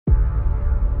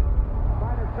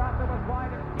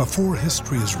Before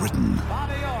history is written,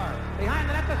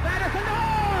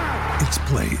 it's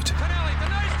played.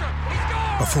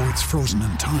 Before it's frozen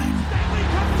in time,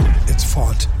 it's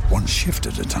fought one shift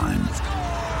at a time.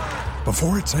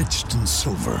 Before it's etched in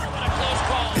silver,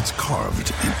 it's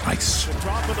carved in ice.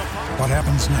 What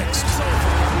happens next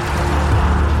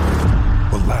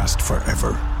will last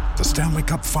forever. The Stanley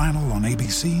Cup Final on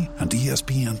ABC and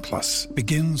ESPN Plus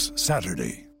begins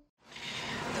Saturday.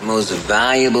 The most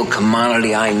valuable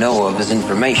commodity I know of is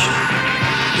information.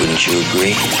 Wouldn't you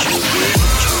agree?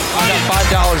 I got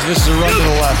 $5. This is a run to the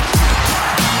left.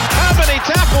 How many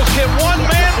tackles can one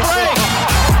man break?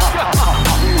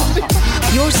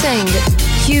 You're saying that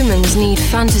humans need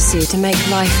fantasy to make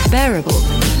life bearable?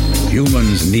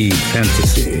 Humans need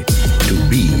fantasy to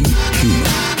be human.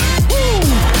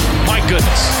 My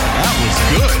goodness, that was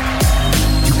good.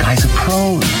 You guys are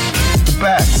pros. The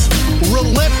best.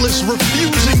 Relentless,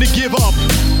 refusing to give up.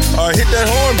 All right, hit that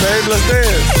horn, babe. Let's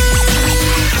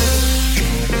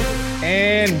dance.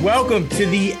 And welcome to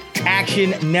the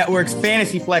Action Network's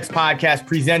Fantasy Flex podcast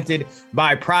presented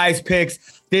by Prize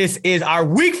Picks. This is our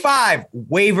Week 5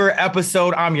 waiver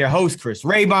episode. I'm your host, Chris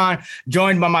Raybon,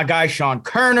 joined by my guy, Sean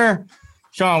Kerner.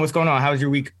 Sean, what's going on? How was your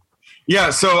week?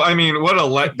 Yeah, so, I mean, what a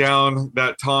letdown,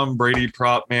 that Tom Brady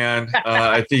prop, man.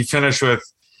 I think he finished with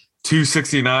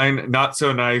 269. Not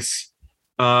so nice.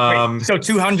 Wait, so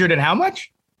 200 and how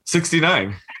much?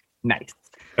 69. Nice.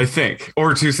 I think.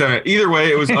 Or 270. Either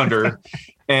way, it was under.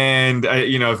 And,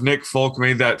 if Nick Folk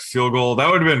made that field goal, that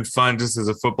would have been fun just as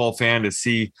a football fan to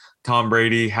see Tom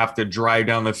Brady have to drive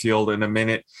down the field in a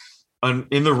minute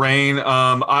in the rain.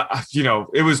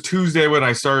 It was Tuesday when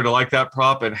I started to like that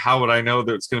prop, and how would I know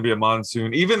that it's going to be a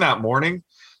monsoon? Even that morning,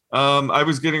 I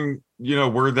was getting,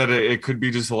 word that it could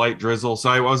be just a light drizzle. So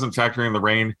I wasn't factoring the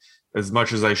rain as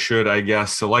much as I should, I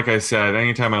guess. So like I said,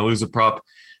 anytime I lose a prop,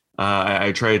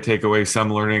 I try to take away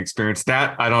some learning experience.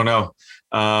 That, I don't know.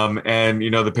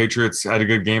 The Patriots had a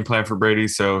good game plan for Brady.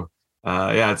 So,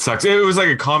 it sucks. It was like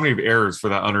a comedy of errors for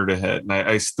that under to hit. And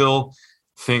I still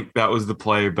think that was the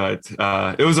play, but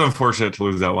it was unfortunate to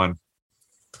lose that one.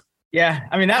 Yeah,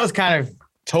 I mean, that was kind of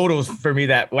totals for me.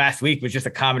 That last week was just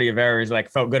a comedy of errors. Like,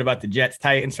 felt good about the Jets,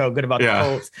 Titans, felt good about the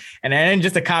Colts, and then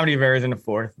just a comedy of errers in the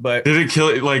fourth. But did it kill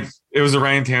it? Like, it was a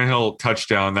Ryan Tannehill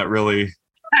touchdown that really.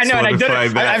 I know, and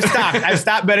I've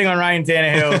stopped betting on Ryan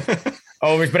Tannehill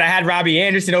overs, but I had Robbie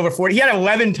Anderson over 40. He had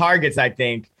 11 targets, I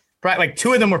think. Probably like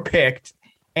 2 of them were picked,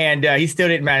 and he still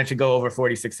didn't manage to go over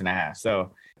 46.5.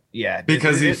 So, yeah.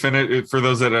 Because he finished, for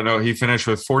those that don't know, he finished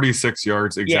with 46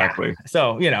 yards exactly. Yeah.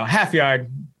 So, half yard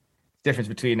difference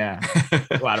between a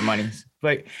lot of money.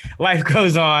 But life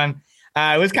goes on.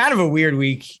 It was kind of a weird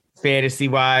week,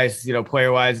 fantasy-wise,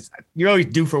 player-wise. You're always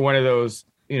due for one of those,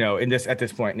 at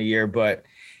this point in the year. But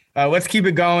let's keep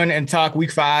it going and talk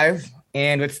Week 5.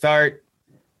 And let's start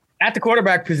at the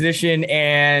quarterback position.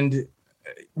 And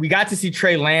we got to see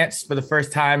Trey Lance for the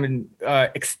first time in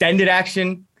extended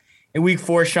action in Week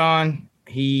 4, Sean.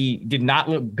 He did not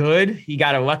look good. He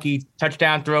got a lucky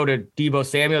touchdown throw to Deebo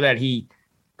Samuel that he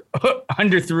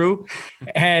underthrew.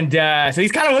 And so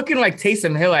he's kind of looking like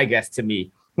Taysom Hill, I guess, to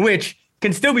me, which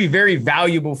can still be very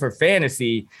valuable for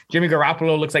fantasy. Jimmy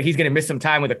Garoppolo looks like he's going to miss some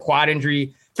time with a quad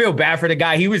injury. Feel bad for the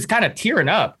guy. He was kind of tearing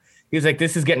up. He was like,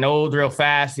 this is getting old real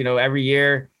fast. Every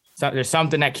year there's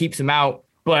something that keeps him out.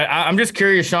 But I'm just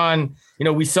curious, Sean,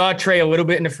 we saw Trey a little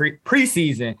bit in the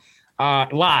preseason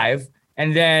live.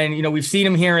 And then, we've seen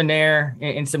him here and there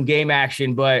in some game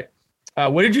action. But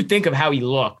what did you think of how he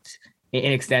looked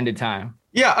in extended time?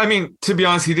 Yeah, I mean, to be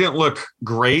honest, he didn't look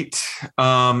great.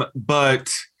 But,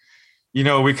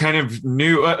 we kind of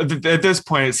knew at this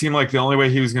point, it seemed like the only way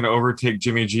he was going to overtake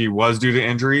Jimmy G was due to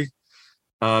injury.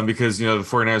 Because, the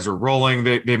 49ers are rolling.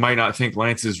 They might not think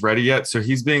Lance is ready yet. So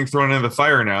he's being thrown in the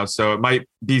fire now. So it might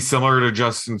be similar to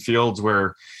Justin Fields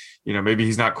where, maybe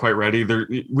he's not quite ready.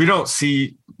 We don't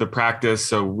see the practice,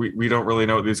 so we don't really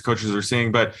know what these coaches are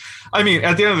seeing. But, I mean,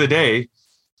 at the end of the day,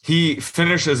 he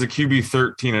finished as a QB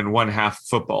 13 in one half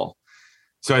football.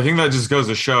 So I think that just goes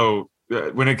to show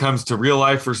when it comes to real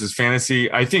life versus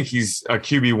fantasy, I think he's a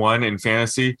QB1 in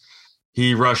fantasy.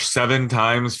 He rushed 7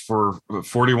 times for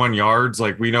 41 yards.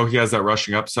 Like, we know he has that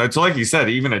rushing upside. So like you said,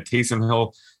 even a Taysom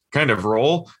Hill kind of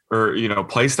role or,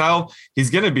 play style, he's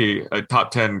going to be a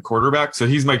top 10 quarterback. So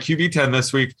he's my QB 10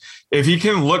 this week. If he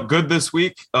can look good this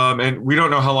week, and we don't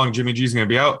know how long Jimmy G is going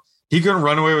to be out, he can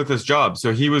run away with this job.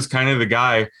 So he was kind of the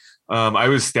guy I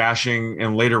was stashing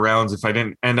in later rounds. If I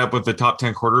didn't end up with the top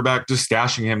 10 quarterback, just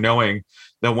stashing him, knowing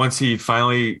that once he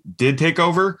finally did take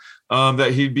over,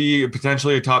 that he'd be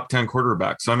potentially a top 10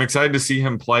 quarterback. So I'm excited to see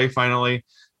him play finally.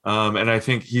 And I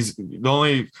think he's the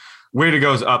only way to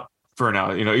go's up for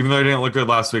now. Even though he didn't look good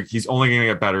last week, he's only going to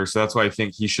get better. So that's why I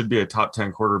think he should be a top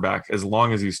 10 quarterback as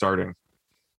long as he's starting.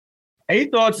 Any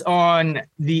thoughts on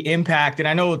the impact? And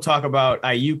I know we'll talk about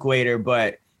Ayuk later,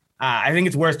 but I think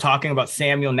it's worth talking about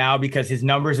Samuel now because his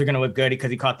numbers are going to look good because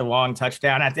he caught the long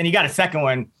touchdown. And he got a second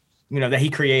one, that he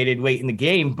created late in the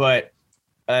game. But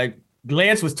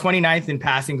Lance was 29th in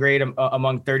passing grade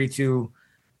among 32,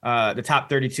 the top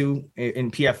 32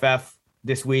 in PFF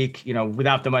this week,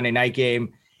 without the Monday night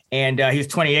game. And he was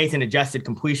 28th in adjusted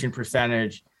completion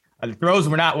percentage. The throws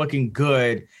were not looking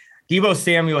good. Deebo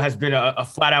Samuel has been a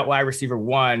flat-out wide receiver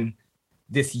 1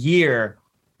 this year.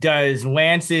 Does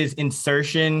Lance's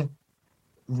insertion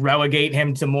relegate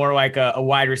him to more like a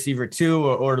wide receiver 2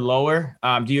 or lower?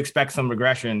 Do you expect some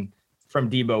regression from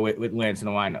Deebo with Lance in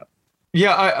the lineup?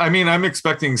 Yeah, I mean, I'm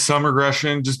expecting some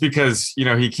regression just because,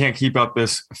 he can't keep up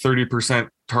this 30%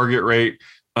 target rate.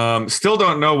 Still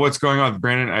don't know what's going on with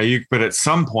Brandon Ayuk, but at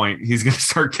some point he's going to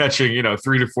start catching,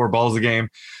 3 to 4 balls a game.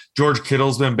 George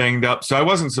Kittle's been banged up. So I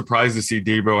wasn't surprised to see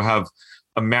Deebo have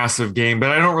a massive game, but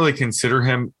I don't really consider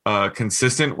him a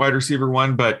consistent wide receiver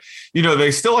 1, but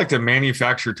they still like to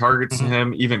manufacture targets to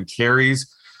him, even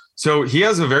carries. So he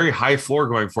has a very high floor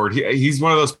going forward. He's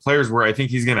one of those players where I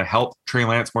think he's going to help Trey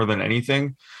Lance more than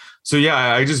anything. So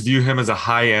yeah, I just view him as a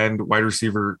high end wide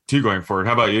receiver 2 going forward.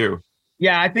 How about you?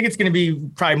 Yeah, I think it's going to be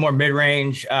probably more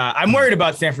mid-range. I'm worried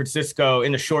about San Francisco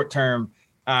in the short term.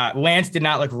 Lance did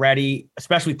not look ready,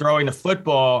 especially throwing the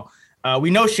football.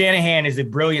 We know Shanahan is a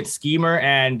brilliant schemer,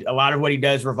 and a lot of what he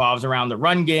does revolves around the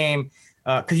run game.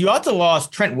 Because you also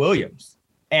lost Trent Williams,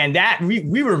 and that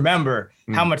we remember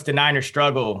how much the Niners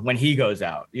struggle when he goes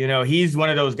out. He's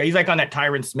one of those guys. He's like on that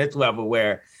Tyron Smith level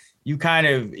where you kind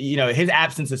of, his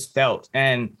absence is felt.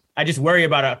 And I just worry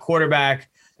about a quarterback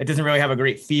that doesn't really have a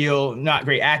great feel, not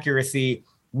great accuracy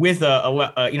with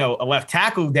a left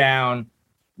tackle down.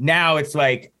 Now it's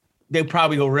like they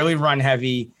probably go really run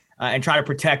heavy and try to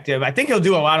protect him. I think he'll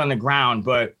do a lot on the ground,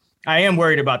 but I am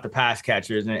worried about the pass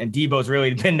catchers, and Deebo's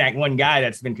really been that one guy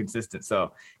that's been consistent.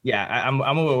 So yeah, I'm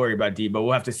a little worried about Deebo.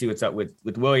 We'll have to see what's up with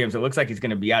Williams. It looks like he's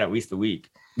going to be out at least a week.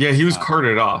 Yeah, he was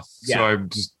carted off. Yeah. So I'm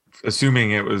just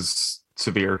assuming it was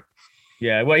severe.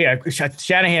 Yeah, well, yeah,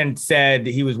 Shanahan said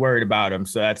he was worried about him,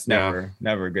 so that's never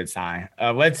a good sign.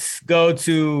 Let's go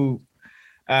to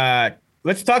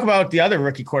let's talk about the other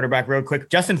rookie quarterback real quick.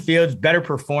 Justin Fields, better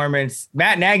performance.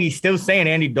 Matt Nagy still saying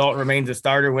Andy Dalton remains a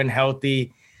starter when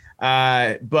healthy.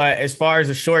 But as far as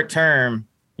the short term,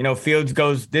 Fields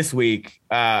goes this week.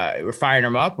 We're firing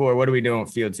him up, or what are we doing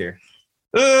with Fields here?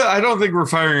 I don't think we're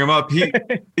firing him up. He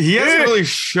hasn't really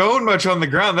shown much on the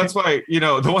ground. That's why,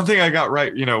 the one thing I got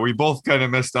right, we both kind of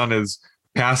missed on his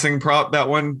passing prop that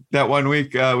one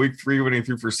week, week 3, when he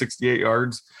threw for 68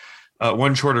 yards,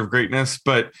 one short of greatness.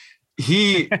 But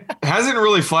he hasn't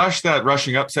really flashed that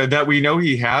rushing upside that we know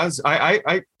he has.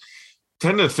 I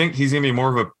tend to think he's going to be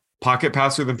more of a pocket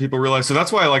passer than people realize. So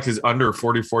that's why I liked his under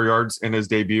 44 yards in his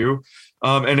debut.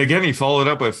 And again, he followed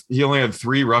up with, he only had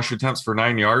 3 rush attempts for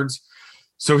 9 yards.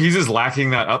 So he's just lacking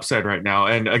that upside right now.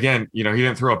 And again, he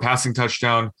didn't throw a passing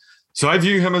touchdown. So I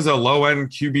view him as a low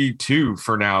end QB2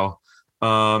 for now.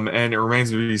 And it remains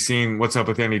to be seen what's up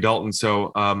with Andy Dalton.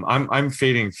 So I'm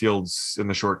fading Fields in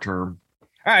the short term.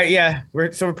 All right. Yeah. We're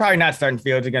probably not starting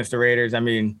Fields against the Raiders. I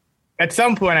mean, at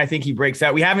some point, I think he breaks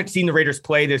out. We haven't seen the Raiders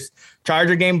play this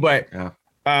Charger game, but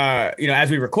as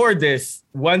we record this,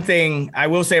 one thing I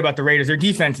will say about the Raiders, their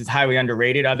defense is highly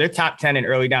underrated. They're top 10 in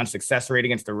early down success rate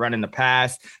against the run and the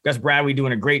pass. Gus Bradley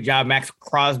doing a great job. Max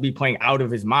Crosby playing out of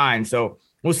his mind. So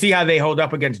we'll see how they hold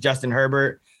up against Justin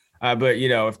Herbert. But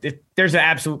if there's an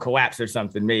absolute collapse or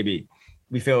something, maybe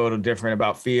we feel a little different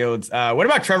about Fields. What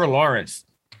about Trevor Lawrence?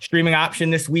 Streaming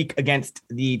option this week against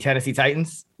the Tennessee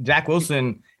Titans. Zach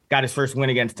Wilson got his first win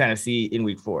against Tennessee in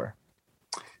week 4.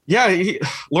 Yeah,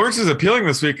 Lawrence is appealing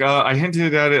this week. I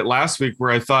hinted at it last week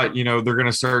where I thought, they're going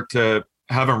to start to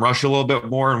have him rush a little bit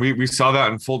more. And we saw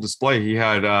that in full display. He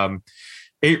had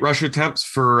 8 rush attempts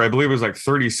for, I believe it was like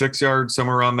 36 yards,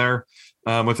 somewhere around there,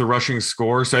 with a rushing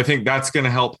score. So I think that's going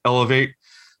to help elevate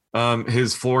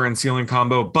his floor and ceiling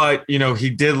combo. But, he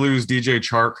did lose DJ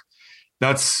Chark.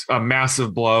 That's a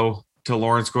massive blow to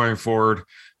Lawrence going forward.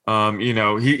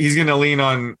 He's going to lean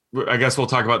on, I guess we'll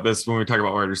talk about this when we talk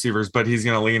about wide receivers, but he's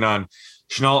going to lean on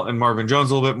Shenault and Marvin Jones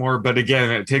a little bit more. But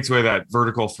again, it takes away that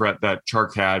vertical threat that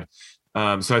Chark had.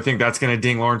 So I think that's going to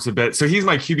ding Lawrence a bit. So he's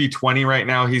my QB 20 right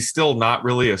now. He's still not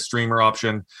really a streamer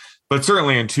option, but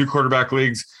certainly in 2 quarterback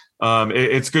leagues,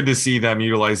 it's good to see them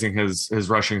utilizing his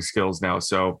rushing skills now.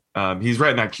 So he's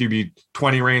right in that QB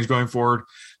 20 range going forward,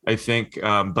 I think.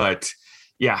 But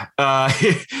yeah,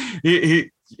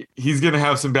 he's going to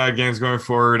have some bad games going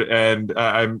forward. And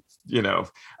I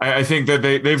think that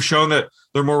they've shown that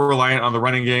they're more reliant on the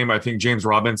running game. I think James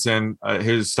Robinson,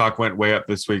 his stock went way up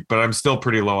this week, but I'm still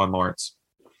pretty low on Lawrence.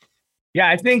 Yeah,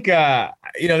 I think,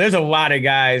 there's a lot of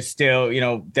guys still,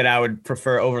 that I would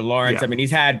prefer over Lawrence. Yeah. I mean,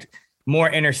 he's had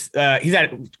he's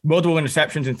had multiple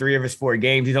interceptions in 3 of his 4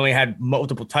 games. He's only had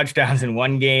multiple touchdowns in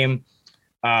 1 game.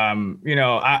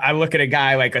 I look at a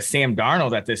guy like a Sam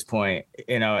Darnold at this point,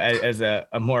 as a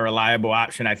more reliable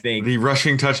option, I think. The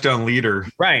rushing touchdown leader.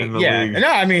 Right. Yeah. League. No,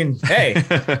 I mean, hey,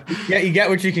 you get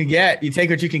what you can get. You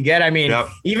take what you can get. I mean,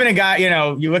 even a guy,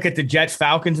 you look at the Jets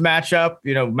Falcons matchup,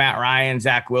 Matt Ryan,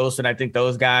 Zach Wilson. I think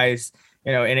those guys,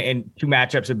 in 2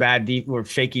 matchups of bad or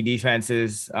shaky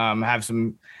defenses, have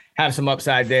some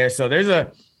upside there. So there's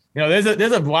a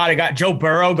lot of guys. Joe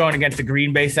Burrow going against the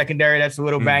Green Bay secondary that's a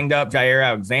little banged up. Jair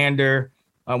Alexander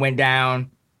went down,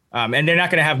 and they're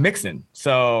not going to have Mixon.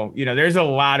 So there's a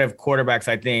lot of quarterbacks.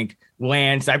 I think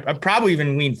Lance. I probably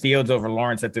even lean Fields over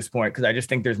Lawrence at this point because I just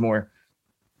think there's more.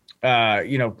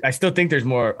 I still think there's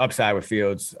more upside with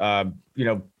Fields. Bill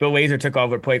Lazor took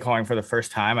over play calling for the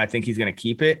first time. I think he's going to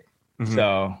keep it. Mm-hmm.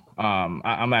 So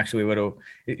I'm actually a little.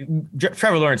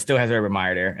 Trevor Lawrence still has Urban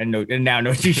Meyer there, and now no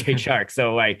DJ Chark.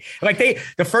 So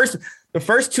the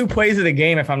first 2 plays of the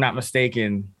game, if I'm not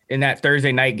mistaken, in that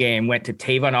Thursday night game, went to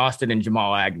Tavon Austin and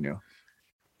Jamal Agnew.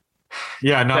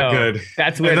 Yeah, not good.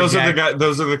 That's where those are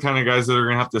the kind of guys that are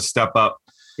going to have to step up.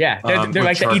 Yeah, they're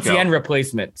like the ETN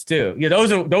replacements too. Yeah,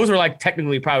 those were like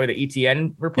technically probably the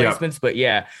ETN replacements, but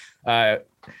yeah.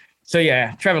 So,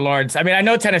 yeah, Trevor Lawrence. I mean, I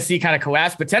know Tennessee kind of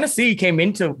collapsed, but Tennessee came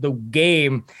into the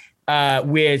game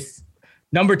with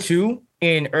number 2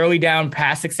 in early down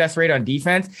pass success rate on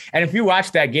defense. And if you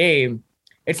watch that game,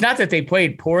 it's not that they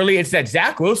played poorly. It's that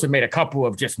Zach Wilson made a couple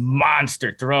of just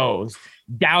monster throws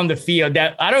down the field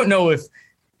that I don't know if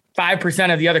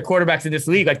 5% of the other quarterbacks in this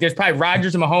league, like there's probably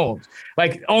Rodgers and Mahomes,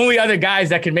 like only other guys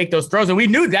that can make those throws. And we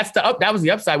knew that was the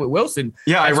upside with Wilson.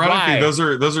 Yeah. That's ironically,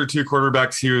 those are 2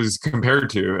 quarterbacks he was compared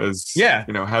to as,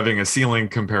 having a ceiling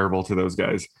comparable to those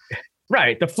guys.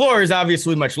 Right. The floor is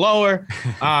obviously much lower.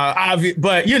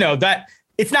 But that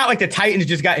it's not like the Titans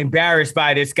just got embarrassed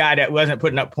by this guy that wasn't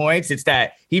putting up points. It's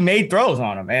that he made throws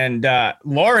on him. And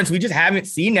Lawrence, we just haven't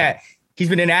seen that. He's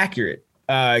been inaccurate.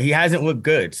 He hasn't looked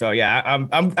good. So, yeah,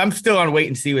 I'm still on wait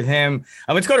and see with him.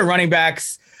 Let's go to running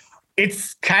backs.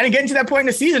 It's kind of getting to that point in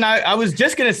the season. I was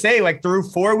just going to say, like, through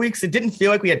 4 weeks, it didn't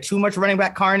feel like we had too much running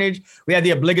back carnage. We had the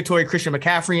obligatory Christian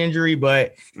McCaffrey injury,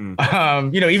 but, even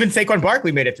Saquon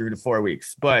Barkley made it through the 4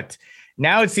 weeks. But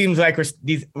now it seems like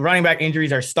these running back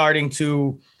injuries are starting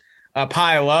to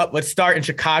pile up. Let's start in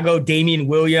Chicago. Damian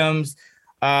Williams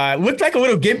looked like a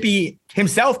little gimpy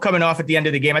himself coming off at the end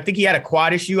of the game. I think he had a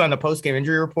quad issue on the post-game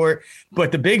injury report.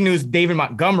 But the big news, David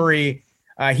Montgomery,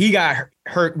 he got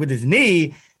hurt with his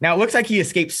knee. Now, it looks like he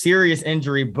escaped serious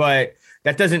injury, but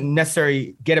that doesn't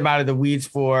necessarily get him out of the weeds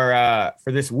for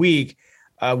this week.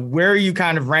 Where are you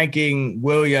kind of ranking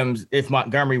Williams if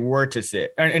Montgomery were to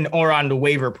sit or on the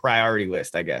waiver priority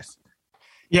list, I guess?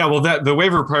 Yeah, well, the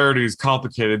waiver priority is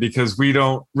complicated because we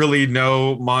don't really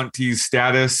know Monty's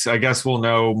status. I guess we'll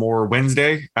know more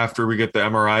Wednesday after we get the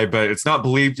MRI, but it's not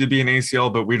believed to be an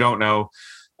ACL, but we don't know.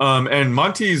 And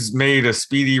Monty's made a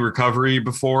speedy recovery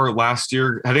before last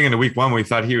year. Heading into week 1, we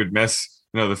thought he would miss,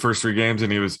 the first 3 games, and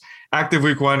he was active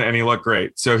week 1 and he looked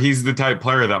great. So he's the type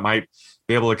player that might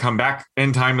be able to come back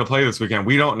in time to play this weekend.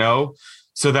 We don't know.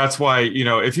 So that's why,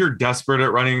 if you're desperate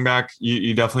at running back,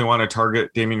 you definitely want to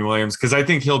target Damian Williams because I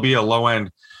think he'll be a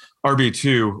low-end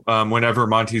RB2 whenever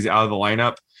Monty's out of the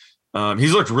lineup.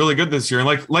 He's looked really good this year.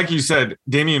 And like you said,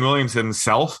 Damian Williams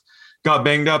himself got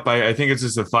banged up. I think it's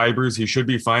just a thigh bruise. He should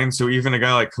be fine. So even a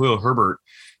guy like Khalil Herbert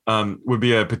would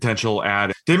be a potential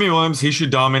add. Damian Williams, he should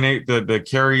dominate the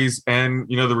carries and,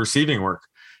 the receiving work.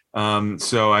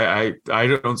 So I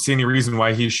don't see any reason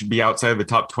why he should be outside of the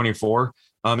top 24.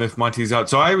 If Monty's out.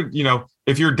 So I would,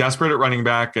 if you're desperate at running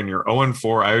back and you're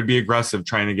 0-4, I would be aggressive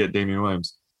trying to get Damian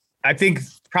Williams. I think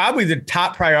probably the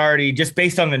top priority, just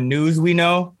based on the news we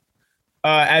know,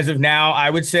 as of now,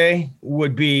 I would say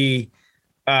would be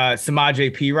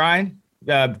Samaje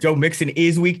Perine. Joe Mixon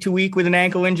is week to week with an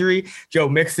ankle injury. Joe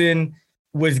Mixon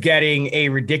was getting a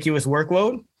ridiculous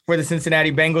workload for the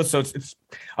Cincinnati Bengals. So it's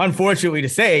unfortunately to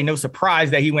say, no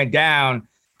surprise that he went down.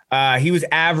 He was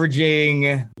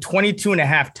averaging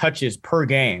 22.5 touches per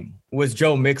game was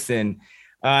Joe Mixon.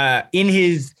 In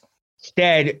his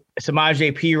stead,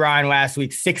 Samaje Perine last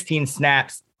week, 16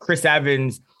 snaps. Chris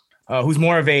Evans, who's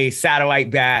more of a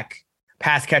satellite back,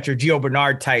 pass catcher, Gio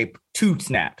Bernard type, 2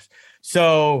 snaps.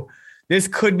 So this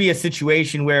could be a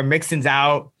situation where Mixon's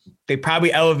out. They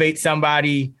probably elevate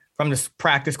somebody from the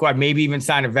practice squad, maybe even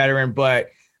sign a veteran. But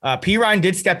Perine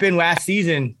did step in last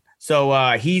season,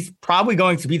 so he's probably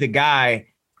going to be the guy.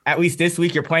 At least this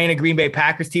week, you're playing a Green Bay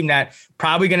Packers team that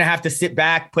probably going to have to sit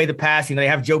back, play the pass. They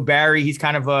have Joe Barry. He's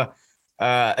kind of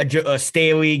a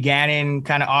Staley, Gannon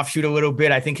kind of offshoot a little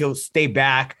bit. I think he'll stay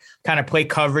back, kind of play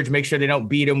coverage, make sure they don't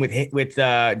beat him with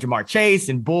Jamar Chase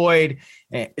and Boyd.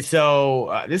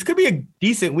 So this could be a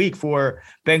decent week for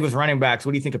Bengals running backs.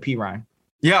 What do you think of Perine?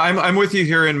 Yeah, I'm with you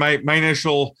here in my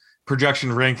initial projection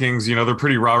rankings. They're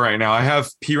pretty raw right now. I have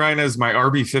Perine as my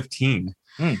RB15.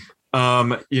 I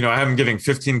have him getting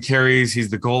 15 carries.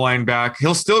 He's the goal line back.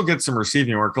 He'll still get some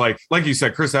receiving work. Like you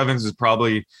said, Chris Evans is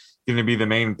probably going to be the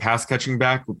main pass catching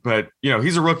back, but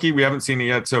he's a rookie. We haven't seen it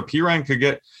yet. So Perine could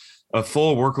get a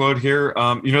full workload here.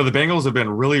 The Bengals have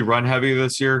been really run heavy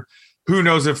this year. Who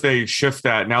knows if they shift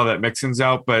that now that Mixon's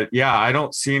out, but yeah, I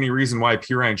don't see any reason why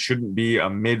Perine shouldn't be a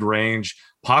mid-range,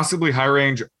 possibly high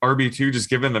range RB2, just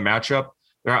given the matchup.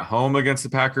 They're at home against the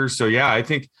Packers. So yeah, I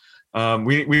think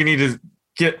we need to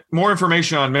get more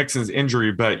information on Mixon's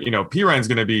injury, but Perine's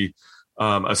going to be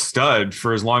a stud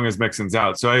for as long as Mixon's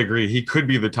out. So I agree. He could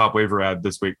be the top waiver ad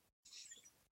this week.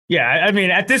 Yeah. I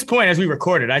mean, at this point, as we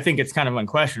recorded, I think it's kind of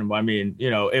unquestionable. I mean,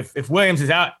 if Williams is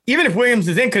out, even if Williams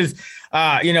is in, because,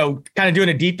 kind of doing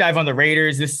a deep dive on the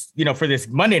Raiders, this, for this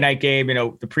Monday night game,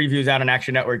 the preview is out on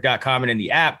actionnetwork.com and in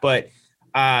the app, but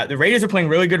the Raiders are playing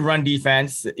really good run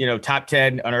defense, top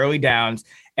 10 on early downs.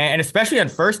 And especially on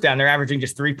first down, they're averaging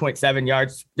just 3.7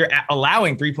 yards. They're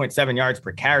allowing 3.7 yards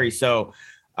per carry. So,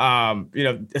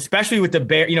 especially with the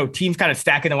Bear, teams kind of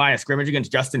stacking the line of scrimmage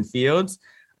against Justin Fields,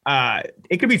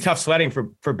 it could be tough sledding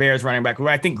for Bears running back. Where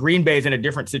I think Green Bay is in a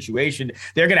different situation.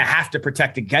 They're going to have to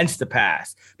protect against the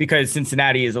pass because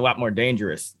Cincinnati is a lot more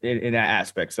dangerous in that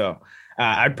aspect. So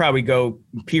I'd probably go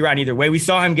Perine either way. We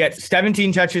saw him get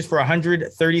 17 touches for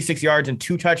 136 yards and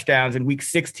 2 touchdowns in week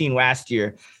 16 last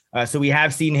year. So we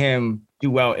have seen him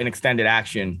do well in extended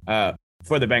action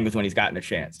for the Bengals when he's gotten a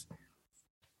chance.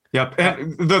 Yep.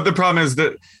 And the problem is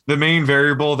that the main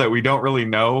variable that we don't really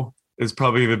know is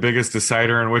probably the biggest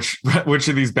decider in which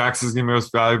of these backs is going to be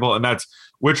most valuable. And that's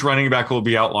which running back will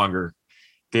be out longer,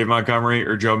 Dave Montgomery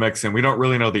or Joe Mixon. We don't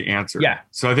really know the answer. Yeah.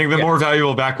 So I think the more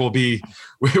valuable back will be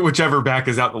whichever back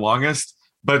is out the longest.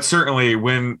 But certainly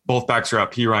when both backs are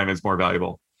out, Perine is more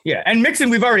valuable. Yeah. And Mixon,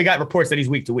 we've already got reports that he's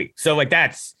week to week. So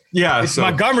that's, so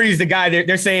Montgomery's the guy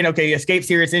they're saying, okay, he escaped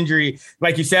serious injury.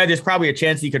 Like you said, there's probably a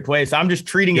chance he could play. So I'm just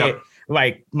treating it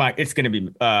like it's going to be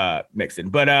Mixon.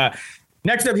 But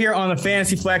next up here on the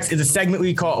Fantasy Flex is a segment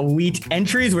we call Elite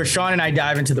Entries, where Sean and I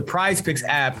dive into the Prize Picks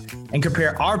app and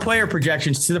compare our player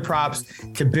projections to the props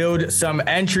to build some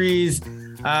entries.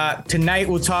 Tonight,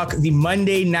 we'll talk the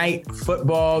Monday night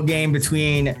football game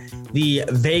between the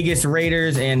Vegas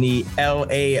Raiders and the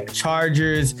LA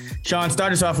Chargers. Sean,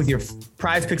 start us off with your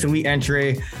Prize Picks Elite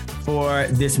entry for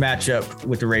this matchup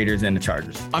with the Raiders and the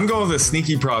Chargers. I'm going with a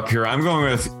sneaky prop here. I'm going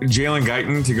with Jalen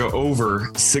Guyton to go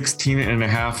over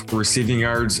 16.5 receiving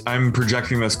yards. I'm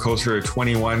projecting this closer to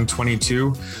 21,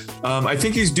 22. I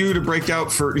think he's due to break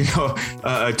out for,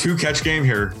 a 2-catch game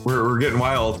here. We're getting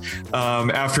wild.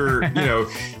 After,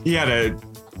 he had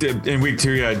in week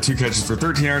 2, he had 2 catches for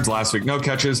 13 yards. Last week, no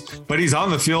catches, but he's on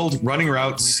the field running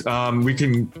routes. We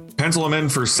can pencil him in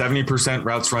for 70%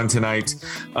 routes run tonight.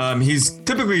 He's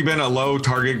typically been a low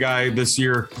target guy this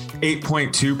year.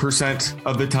 8.2%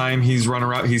 of the time he's run a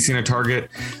route, he's seen a target.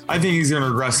 I think he's going to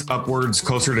regress upwards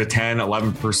closer to 10,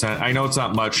 11%. I know it's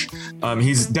not much.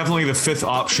 He's definitely the 5th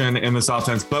option in this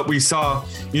offense, but we saw,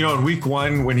 in week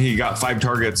 1 when he got 5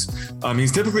 targets,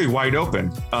 he's typically wide open.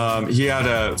 He had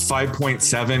a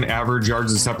 5.7 average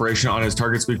yards of separation on his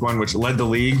targets week 1, which led the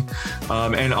league.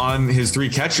 And on his 3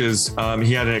 catches,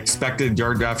 he had an expected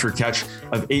yard after catch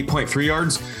of 8.3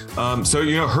 yards.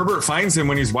 So, Herbert finds him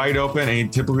when he's wide open and he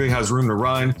typically has room to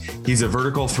run. He's a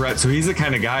vertical threat. So he's the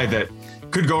kind of guy that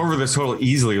could go over this total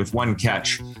easily with 1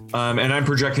 catch. And I'm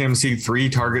projecting him to see 3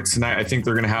 targets tonight. I think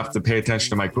they're going to have to pay attention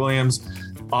to Mike Williams.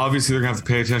 Obviously, they're going to have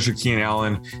to pay attention to Keenan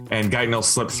Allen, and Guyton will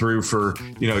slip through for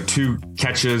 2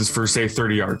 catches for say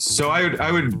 30 yards. So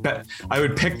I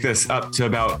would pick this up to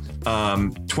about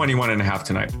 21.5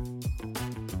 tonight.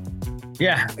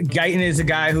 Yeah, Guyton is a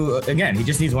guy who, again, he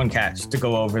just needs 1 catch to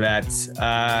go over that.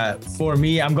 For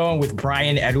me, I'm going with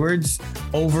Bryan Edwards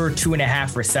over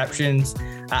 2.5 receptions.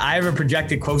 I have a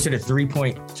projected closer to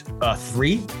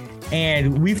 3.3.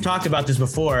 And we've talked about this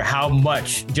before, how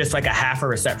much just like a half a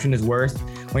reception is worth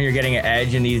when you're getting an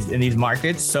edge in these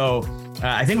markets. So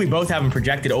I think we both have him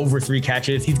projected over 3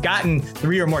 catches. He's gotten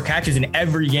 3 or more catches in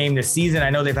every game this season.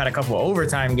 I know they've had a couple of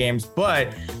overtime games,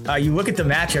 but you look at the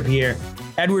matchup here.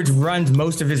 Edwards runs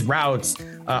most of his routes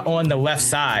on the left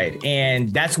side,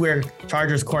 and that's where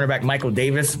Chargers cornerback Michael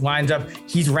Davis winds up.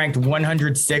 He's ranked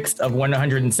 106th of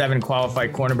 107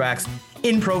 qualified cornerbacks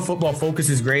in Pro Football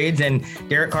Focus's grades, and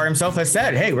Derek Carr himself has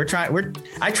said, hey,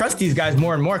 I trust these guys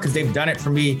more and more because they've done it for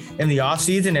me in the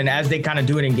offseason, and as they kind of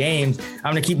do it in games,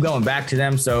 I'm going to keep going back to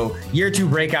them. So year 2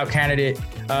 breakout candidate,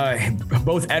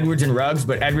 both Edwards and Ruggs,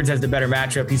 but Edwards has the better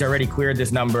matchup. He's already cleared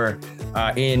this number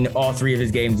in all 3 of his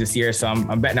games this year, so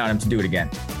I'm betting on him to do it again.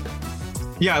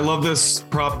 Yeah, I love this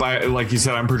prop. Like you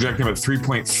said, I'm projecting him at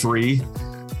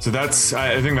 3.3. So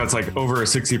I think that's like over a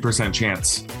 60%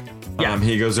 chance. Yeah.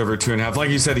 He goes over 2.5. Like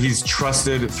you said, he's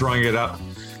trusted throwing it up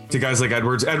to guys like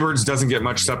Edwards. Edwards doesn't get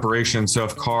much separation. So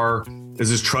if Carr is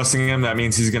just trusting him, that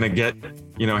means he's going to get,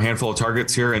 a handful of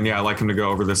targets here. And yeah, I like him to go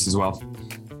over this as well.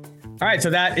 All right,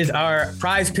 so that is our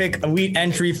Prize Pick Elite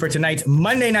entry for tonight's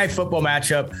Monday Night Football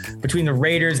matchup between the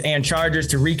Raiders and Chargers.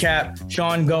 To recap,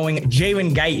 Sean going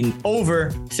Jalen Guyton over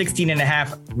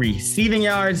 16.5 receiving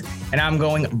yards, and I'm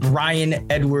going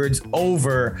Bryan Edwards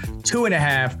over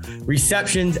 2.5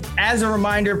 receptions. As a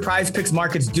reminder, Prize Picks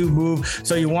markets do move,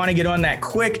 so you want to get on that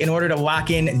quick in order to lock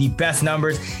in the best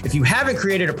numbers. If you haven't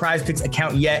created a Prize Picks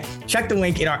account yet, check the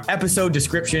link in our episode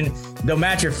description. They'll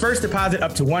match your first deposit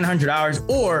up to $100,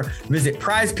 or visit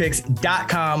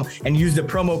prizepicks.com and use the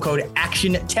promo code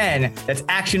ACTION10, that's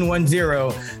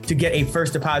ACTION10, to get a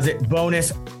first deposit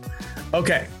bonus.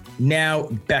 Okay, now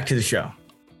back to the show.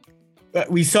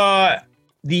 We saw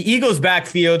the Eagles'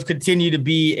 backfield continue to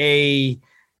be a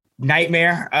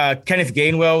nightmare. Kenneth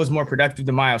Gainwell was more productive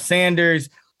than Miles Sanders.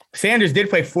 Sanders did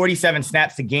play 47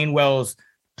 snaps to Gainwell's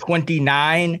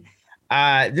 29.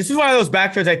 This is one of those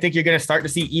backfields I think you're going to start to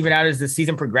see even out as the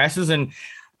season progresses. And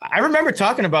I remember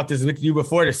talking about this with you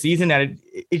before the season, that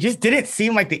it just didn't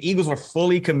seem like the Eagles were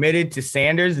fully committed to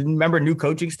Sanders. Remember, new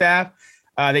coaching staff.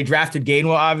 They drafted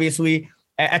Gainwell, obviously.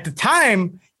 At the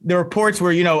time, the reports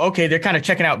were, okay, they're kind of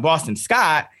checking out Boston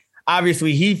Scott.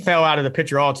 Obviously, he fell out of the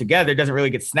picture altogether. Doesn't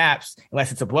really get snaps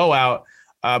unless it's a blowout.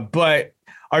 But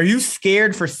are you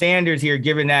scared for Sanders here,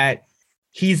 given that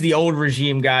he's the old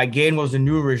regime guy, Gainwell's the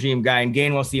new regime guy, and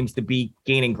Gainwell seems to be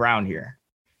gaining ground here?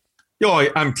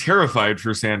 I'm terrified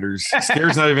for Sanders.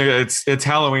 Scared's not even, it's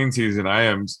Halloween season. I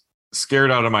am scared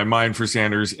out of my mind for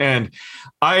Sanders. And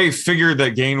I figured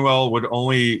that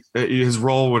Gainwell his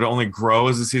role would only grow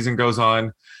as the season goes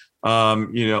on.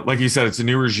 Like you said, it's a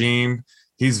new regime.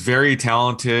 He's very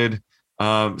talented.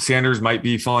 Sanders might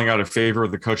be falling out of favor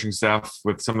with the coaching staff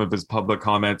with some of his public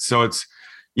comments. So it's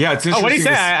interesting. Oh, what did he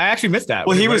say? I actually missed that.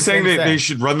 Well, he was saying that they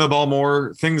should run the ball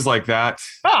more, things like that.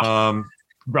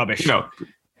 Rubbish.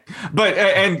 But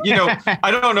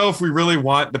I don't know if we really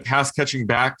want the pass catching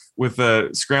back with a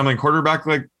scrambling quarterback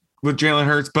like with Jalen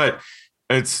Hurts, but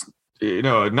it's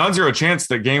a non-zero chance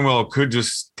that Gainwell could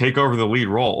just take over the lead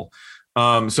role.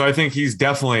 So I think he's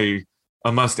definitely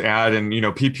a must add in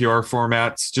PPR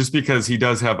formats, just because he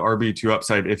does have RB2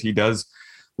 upside if he does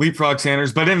leapfrog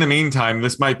Sanders. But in the meantime,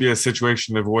 this might be a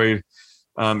situation to avoid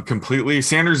completely.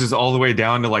 Sanders is all the way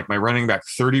down to like my running back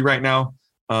 30 right now.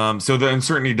 So the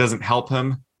uncertainty doesn't help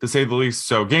him, to say the least.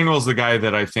 So Gainwell's the guy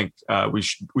that I think we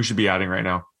should be adding right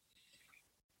now.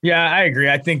 Yeah, I agree.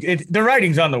 I think the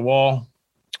writing's on the wall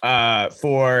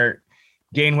for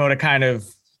Gainwell to kind of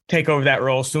take over that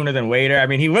role sooner than later. I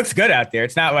mean, he looks good out there.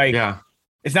 It's not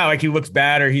like he looks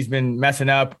bad or he's been messing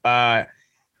up.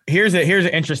 Here's an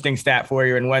interesting stat for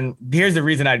you, and here's the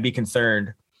reason I'd be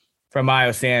concerned for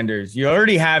Miles Sanders. You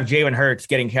already have Jalen Hurts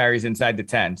getting carries inside the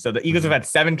 10. So the Eagles have had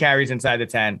 7 carries inside the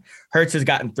 10. Hurts has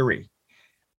gotten 3.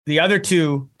 The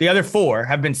other 4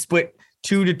 have been split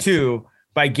 2-2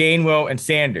 by Gainwell and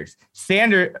Sanders.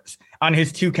 Sanders on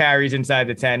his 2 carries inside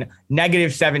the 10,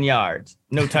 -7 yards,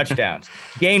 no touchdowns.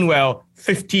 Gainwell,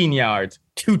 15 yards,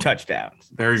 2 touchdowns.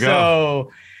 There you go.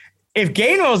 So if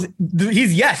Gainwell's,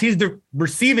 he's the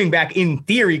receiving back in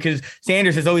theory, because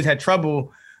Sanders has always had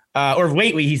trouble, or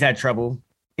lately he's had trouble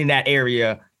in that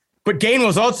area. But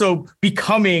Gainwell's also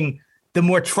becoming the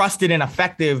more trusted and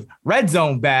effective red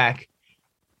zone back.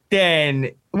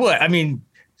 Then what? I mean,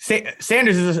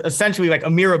 Sanders is essentially like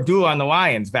Amir Abdullah on the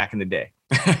Lions back in the day,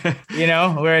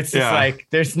 where it's just like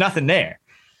there's nothing there.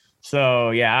 So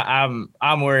yeah,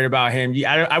 I'm worried about him.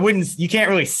 You can't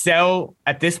really sell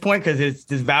at this point because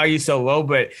his value is so low.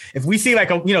 But if we see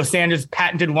like Sanders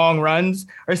patented long runs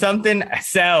or something,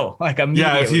 sell like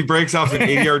immediately. Yeah, if he breaks off an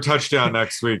 80-yard touchdown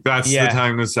next week, that's the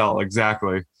time to sell.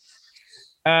 Exactly.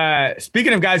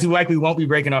 Speaking of guys who likely won't be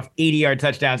breaking off 80-yard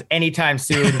touchdowns anytime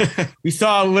soon, we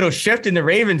saw a little shift in the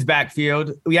Ravens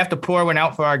backfield. We have to pour one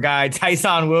out for our guy,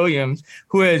 Tyson Williams,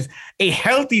 who is a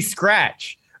healthy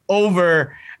scratch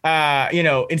over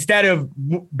instead of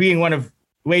being one of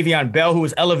Le'Veon Bell, who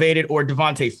was elevated, or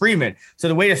Devontae Freeman. So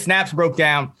the way the snaps broke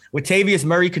down, Latavius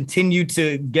Murray continued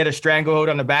to get a stranglehold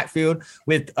on the backfield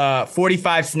with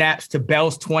 45 snaps to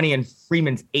Bell's 20 and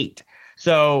Freeman's 8.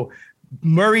 So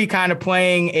Murray kind of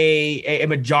playing a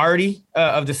majority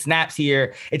of the snaps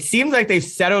here. It seems like they've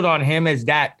settled on him as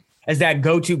that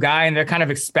go-to guy, and they're kind of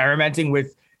experimenting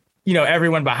with,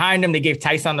 everyone behind him. They gave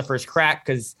Tyson the first crack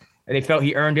because they felt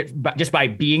he earned it just by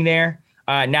being there.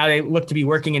 Now they look to be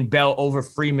working in Bell over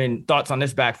Freeman. Thoughts on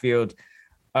this backfield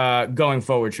going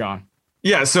forward, Sean?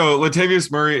 Yeah, so Latavius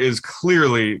Murray is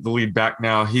clearly the lead back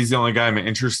now. He's the only guy I'm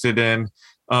interested in.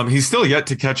 He's still yet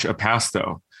to catch a pass,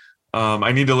 though.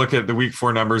 I need to look at the week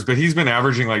 4 numbers, but he's been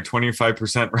averaging like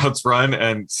 25% routes run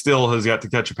and still has yet to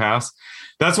catch a pass.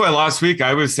 That's why last week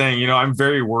I was saying, I'm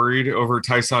very worried over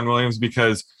Tyson Williams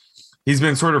because he's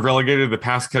been sort of relegated to the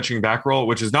pass catching back role,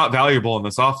 which is not valuable in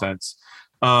this offense.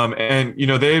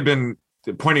 They had been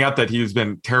pointing out that he's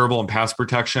been terrible in pass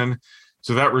protection.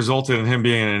 So that resulted in him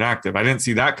being inactive. I didn't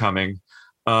see that coming.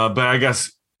 But I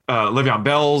guess Le'Veon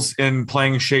Bell's in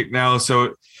playing shape now.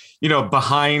 So,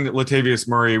 behind Latavius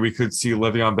Murray, we could see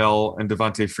Le'Veon Bell and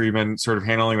Devontae Freeman sort of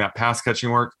handling that pass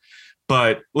catching work.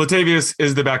 But Latavius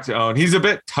is the back to own. He's a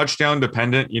bit touchdown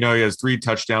dependent. He has 3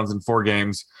 touchdowns in 4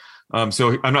 games.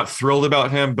 So I'm not thrilled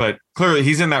about him, but clearly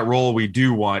he's in that role we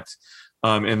do want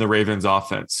in the Ravens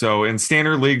offense. So in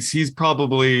standard leagues, he's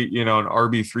probably, an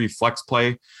RB3 flex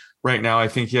play right now. I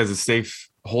think he has a safe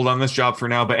hold on this job for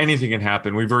now, but anything can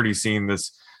happen. We've already seen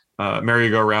this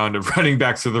merry-go-round of running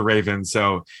backs of the Ravens.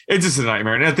 So it's just a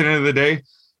nightmare. And at the end of the day,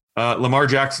 Lamar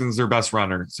Jackson's their best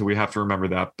runner. So we have to remember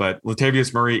that. But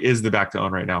Latavius Murray is the back to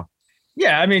own right now.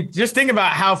 Yeah, I mean, just think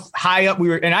about how high up we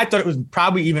were. And I thought it was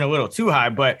probably even a little too high.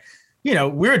 But, we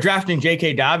were drafting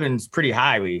J.K. Dobbins pretty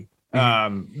highly.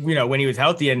 When he was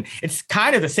healthy, and it's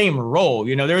kind of the same role.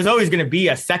 There was always going to be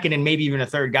a second and maybe even a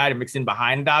third guy to mix in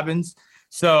behind Dobbins.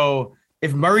 So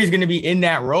if Murray's going to be in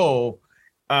that role,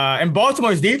 and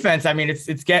Baltimore's defense, I mean,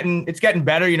 it's getting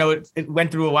better. It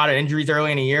went through a lot of injuries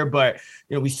early in the year, but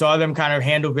we saw them kind of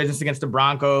handle business against the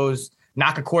Broncos,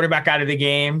 knock a quarterback out of the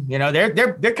game.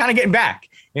 They're kind of getting back.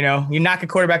 You knock a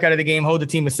quarterback out of the game, hold the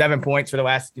team with 7 points for the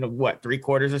last 3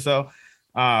 quarters or so.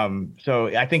 So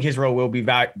I think his role will be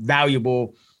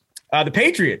valuable. The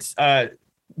Patriots,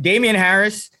 Damian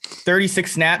Harris,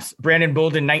 36 snaps, Brandon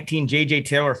Bolden, 19, JJ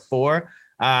Taylor, 4.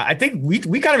 I think we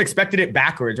kind of expected it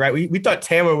backwards, right? We thought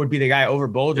Taylor would be the guy over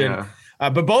Bolden,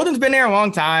 but Bolden's been there a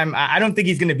long time. I don't think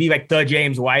he's going to be like the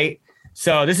James White.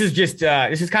 So this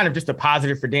is kind of just a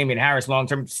positive for Damian Harris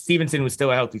long-term. Stevenson was still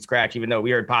a healthy scratch, even though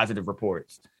we heard positive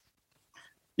reports.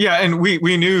 Yeah. And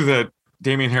we knew that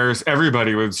Damian Harris,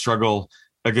 everybody would struggle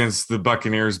against the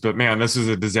Buccaneers, but man, this is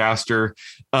a disaster.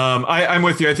 I'm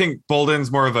with you. I think Bolden's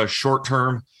more of a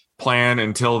short-term plan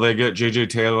until they get JJ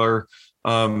Taylor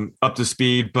up to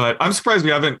speed, but I'm surprised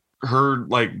we haven't heard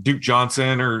like Duke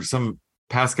Johnson or some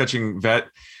pass catching vet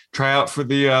try out for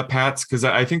the Pats, because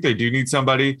I think they do need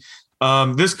somebody.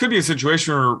 This could be a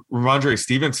situation where Ramondre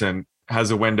Stevenson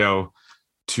has a window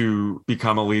to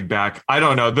become a lead back. I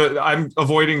don't know. I'm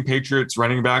avoiding Patriots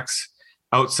running backs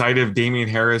outside of Damian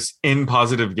Harris in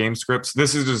positive game scripts.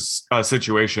 This is just a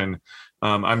situation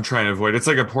I'm trying to avoid. It's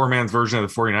like a poor man's version of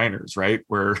the 49ers, right?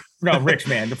 No, rich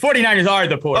man. The 49ers are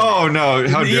the poor. Oh no,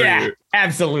 how dare you?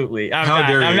 Absolutely.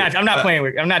 I'm not playing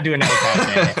with, I'm not doing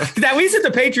that. Because at least at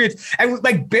the Patriots, and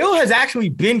like Bill has actually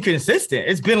been consistent.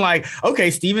 It's been like,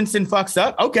 okay, Stevenson fucks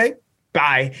up. Okay,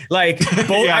 bye. Like,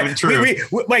 true.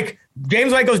 We like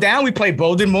James White goes down, we play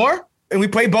Bolden more. And we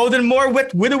play Bolden more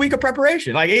with a week of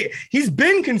preparation. Like he's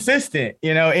been consistent,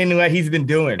 in what he's been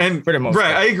doing. And for the most part.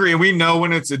 I agree. We know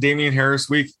when it's a Damian Harris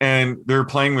week and they're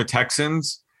playing the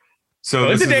Texans. So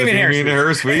this is a Damian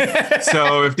Harris week.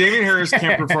 So if Damian Harris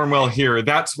can't perform well here,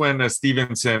 that's when a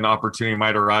Stevenson opportunity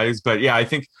might arise. But yeah, I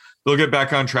think they'll get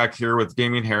back on track here with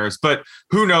Damian Harris. But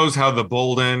who knows how the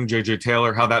Bolden, JJ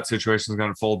Taylor, how that situation is going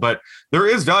to unfold. But there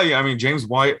is value. I mean, James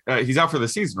White, he's out for the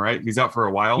season, right? He's out for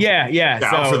a while. Yeah.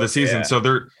 Out for the season. Yeah. So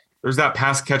there's that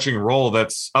pass catching role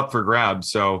that's up for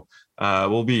grabs. So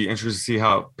we'll be interested to see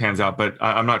how it pans out. But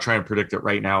I'm not trying to predict it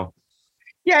right now.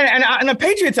 Yeah, and the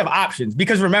Patriots have options,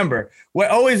 because remember, what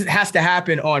always has to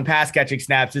happen on pass catching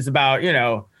snaps is about,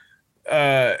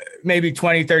 maybe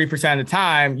 20, 30% of the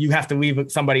time, you have to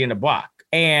leave somebody in the block.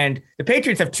 And the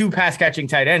Patriots have 2 pass catching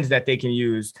tight ends that they can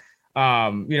use.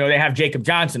 They have Jacob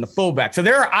Johnson, the fullback. So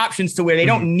there are options to where they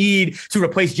don't need to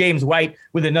replace James White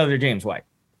with another James White.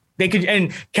 They could,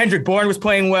 and Kendrick Bourne was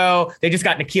playing well. They just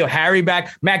got N'Keal Harry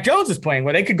back. Mac Jones is playing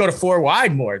well. They could go to 4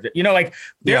 wide more.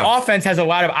 Their offense has a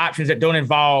lot of options that don't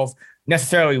involve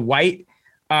necessarily White.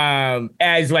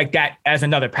 as like that, as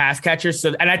another pass catcher.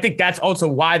 So, and I think that's also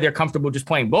why they're comfortable just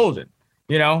playing Bolden,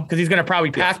 because he's going to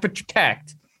probably pass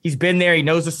protect. He's been there. He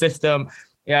knows the system.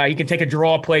 Yeah, he can take a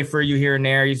draw play for you here and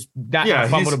there. He's not going to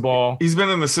fumble the ball. He's been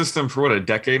in the system for a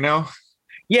decade now?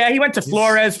 Yeah, he went to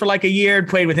Flores for like a year,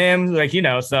 played with him,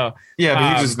 so. Yeah,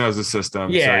 but he just knows the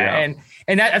system. Yeah, so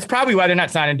and that's probably why they're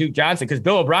not signing Duke Johnson, because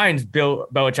Bill O'Brien's Bill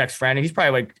Belichick's friend, and he's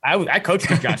probably like, I coached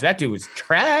Duke Johnson. That dude was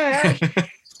trash.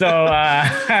 So,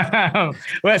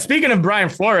 well, speaking of Brian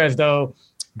Flores, though,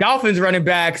 Dolphins running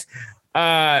backs,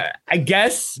 I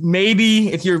guess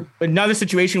maybe if you're another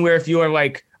situation where if you are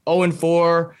like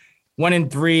 0-4,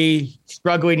 1-3,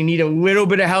 struggling, you need a little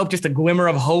bit of help, just a glimmer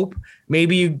of hope.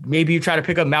 Maybe you try to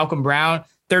pick up Malcolm Brown,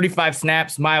 35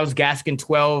 snaps, Myles Gaskin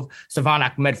 12, Savon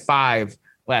Ahmed 5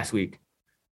 last week.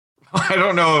 I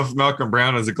don't know if Malcolm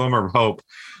Brown is a glimmer of hope.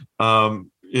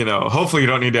 Hopefully you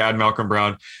don't need to add Malcolm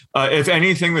Brown. If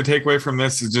anything, the takeaway from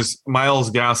this is just Myles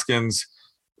Gaskin's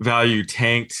value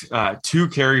tanked. 2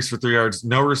 carries for 3 yards,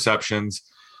 no receptions.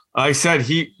 I said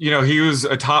he was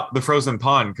atop the frozen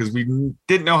pond because we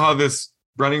didn't know how this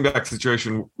running back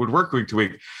situation would work week to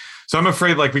week. So I'm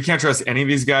afraid we can't trust any of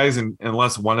these guys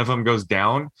unless one of them goes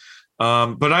down.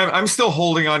 But I'm still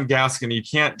holding on Gaskin. You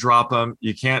can't drop him.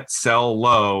 You can't sell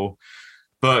low.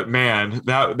 But man,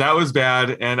 that was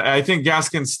bad. And I think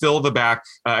Gaskin's still the back.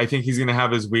 I think he's going to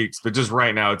have his weeks. But just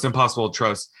right now, it's impossible to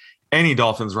trust any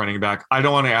Dolphins running back. I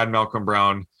don't want to add Malcolm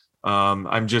Brown.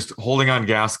 I'm just holding on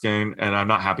Gaskin, and I'm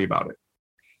not happy about it.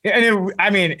 Yeah,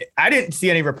 and I didn't see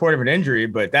any report of an injury,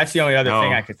 but that's the only other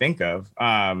thing I could think of.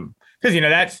 Because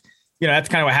that's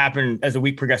kind of what happened as the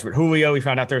week progressed with Julio. We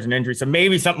found out there was an injury, so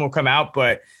maybe something will come out.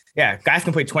 But yeah,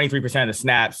 Gaskin played 23% of the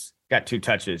snaps, got 2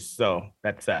 touches, so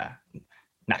that's not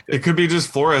good. It could be just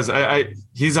Flores.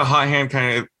 He's a hot hand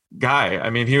kind of guy. I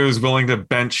mean, he was willing to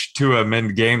bench Tua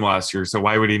mid-game last year, so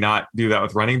why would he not do that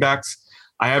with running backs?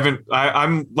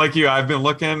 I'm like you. I've been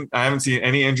looking. I haven't seen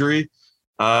any injury.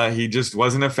 He just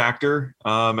wasn't a factor,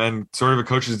 and sort of a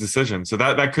coach's decision. So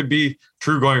that could be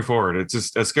true going forward. It's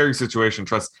just a scary situation.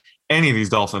 Trust any of these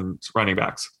Dolphins running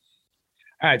backs.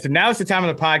 All right. So now it's the time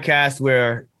of the podcast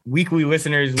where weekly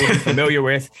listeners will be familiar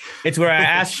with. It's where I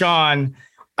ask Sean,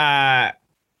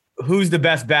 who's the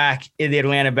best back in the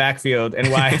Atlanta backfield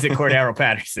and why is it Cordero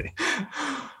Patterson?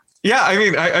 Yeah. I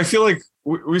mean, I feel like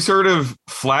we sort of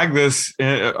flagged this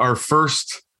in our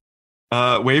first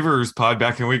waivers pod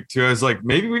back in week 2. I was like,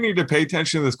 maybe we need to pay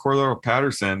attention to this Cordero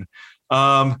Patterson.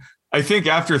 I think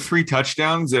after 3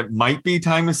 touchdowns, it might be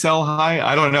time to sell high.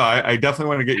 I don't know. I definitely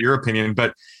want to get your opinion,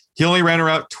 but he only ran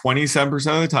around 27%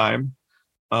 of the time.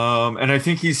 And I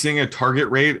think he's seeing a target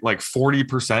rate like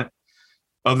 40%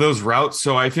 of those routes.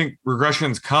 So I think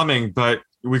regression's coming, but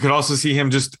we could also see him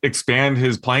just expand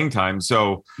his playing time.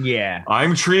 So yeah,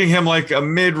 I'm treating him like a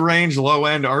mid-range,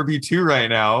 low-end RB2 right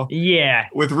now. Yeah,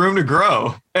 with room to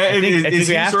grow. Is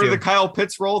he sort of the Kyle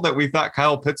Pitts role that we thought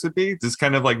Kyle Pitts would be? Just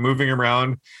kind of like moving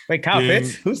around. Wait, Kyle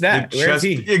Pitts? Who's that? Where is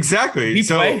he? Exactly. He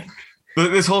play?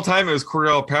 But this whole time it was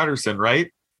Cordero Patterson,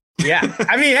 right? Yeah.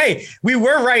 I mean, hey, we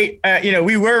were right.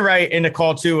 We were right in the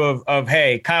call too of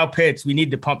hey, Kyle Pitts, we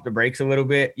need to pump the brakes a little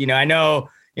bit. I know.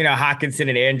 Hockenson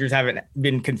and Andrews haven't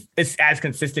been as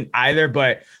consistent either,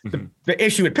 but the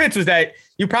issue with Pitts was that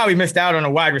you probably missed out on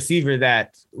a wide receiver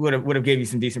that would have gave you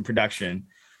some decent production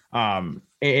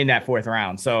in that 4th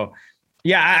round. So,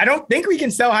 yeah, I don't think we can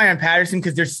sell high on Patterson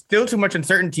because there's still too much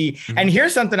uncertainty. Mm-hmm. And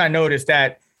here's something I noticed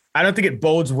that I don't think it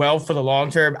bodes well for the long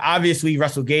term. Obviously,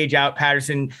 Russell Gage out,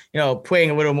 Patterson,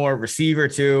 playing a little more receiver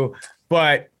too.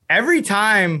 But every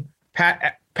time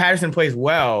Patterson plays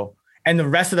well, and the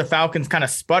rest of the Falcons kind of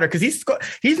sputter because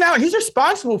he's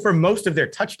responsible for most of their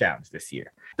touchdowns this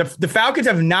year. The Falcons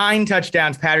have 9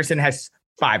 touchdowns. Patterson has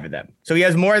 5 of them. So he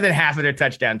has more than half of their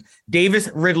touchdowns. Davis,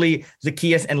 Ridley,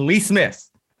 Zacchaeus, and Lee Smith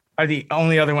are the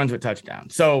only other ones with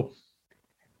touchdowns. So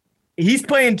he's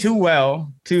playing too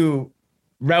well to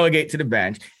relegate to the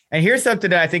bench. And here's something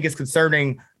that I think is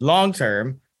concerning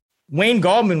long-term. Wayne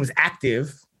Gallman was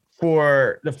active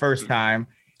for the first time.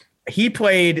 He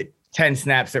played 10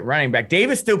 snaps at running back.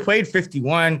 Davis still played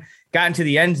 51, got into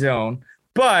the end zone,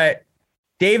 but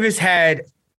Davis had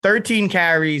 13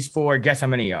 carries for guess how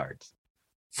many yards?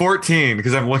 14,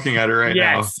 because I'm looking at it right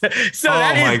now. So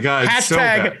that is my God,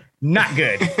 hashtag not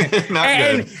good.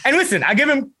 Good. And listen, I give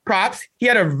him props. He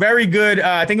had a very good,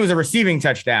 I think it was a receiving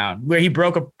touchdown where he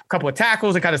broke a couple of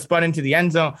tackles and kind of spun into the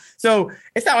end zone. So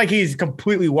it's not like he's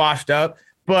completely washed up,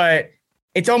 but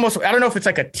it's almost, I don't know if it's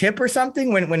like a tip or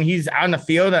something when he's on the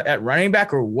field at running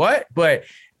back or what, but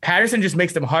Patterson just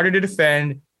makes them harder to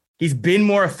defend. He's been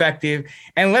more effective.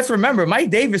 And let's remember, Mike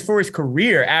Davis for his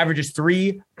career averages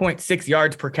 3.6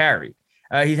 yards per carry.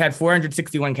 He's had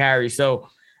 461 carries. So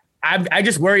I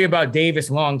just worry about Davis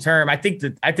long term. I think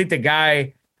the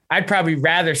guy I'd probably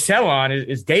rather sell on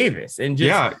is Davis and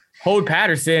just hold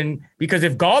Patterson, because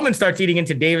if Gallman starts eating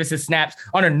into Davis's snaps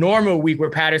on a normal week where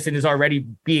Patterson is already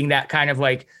being that kind of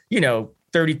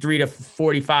 33 to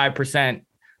 45%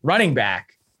 running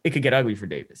back, it could get ugly for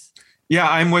Davis. Yeah,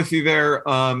 I'm with you there.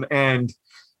 And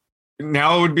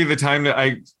now would be the time that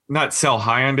I not sell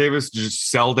high on Davis, just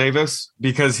sell Davis,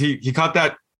 because he caught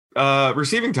that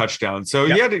receiving touchdown. So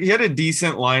he had a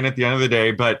decent line at the end of the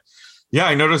day. But yeah,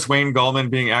 I noticed Wayne Gallman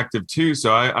being active too.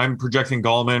 So I'm projecting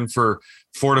Gallman for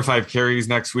 4 to 5 carries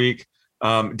next week.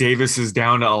 Davis is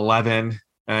down to 11,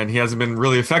 and he hasn't been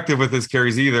really effective with his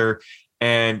carries either.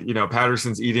 And,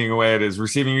 Patterson's eating away at his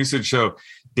receiving usage. So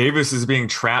Davis is being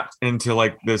trapped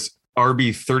into this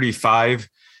RB 35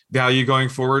 value going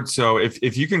forward. So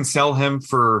if you can sell him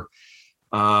for,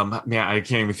 I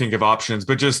can't even think of options,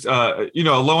 but just, a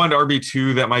low end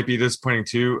RB2 that might be disappointing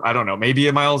too. I don't know, maybe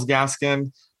a Myles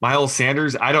Gaskin, Miles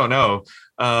Sanders. I don't know.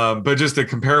 But just a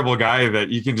comparable guy that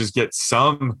you can just get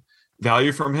some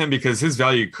value from him, because his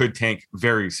value could tank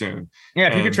very soon. Yeah.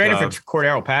 If you could trade it for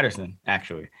Cordero Patterson,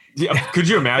 actually. Yeah. Could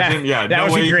you imagine? that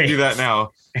no way you can do that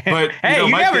now. But hey,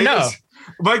 you never know.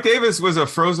 Mike Davis was a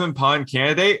frozen pond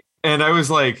candidate. And I was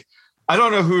like, I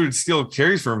don't know who would steal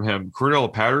carries from him.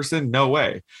 Cordell Patterson? No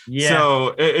way. Yeah.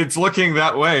 So it's looking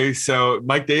that way. So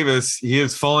Mike Davis, he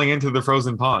is falling into the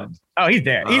frozen pond. Oh, he's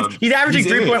there. He's averaging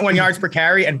 3.1 yards per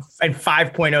carry and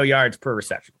 5.0 yards per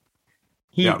reception.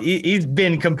 He's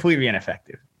been completely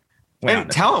ineffective. And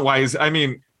talent-wise,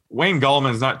 Wayne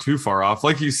Gallman is not too far off.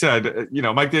 Like you said,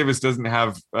 Mike Davis doesn't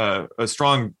have a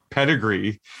strong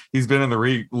pedigree. He's been in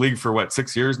the league for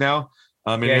 6 years now.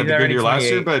 And he had a good year last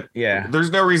year, but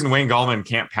there's no reason Wayne Gallman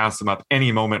can't pass him up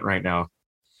any moment right now.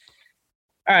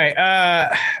 All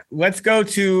right, let's go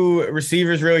to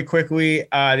receivers really quickly.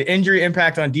 The injury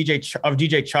impact on DJ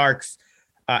Chark's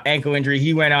ankle injury.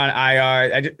 He went on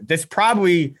IR. This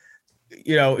probably,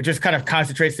 just kind of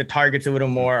concentrates the targets a little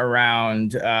more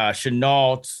around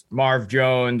Shenault, Marv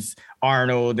Jones,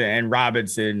 Arnold, and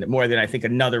Robinson more than I think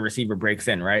another receiver breaks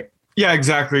in, right? Yeah,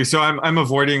 exactly. So I'm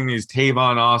avoiding these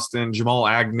Tavon Austin, Jamal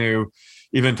Agnew,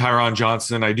 even Tyron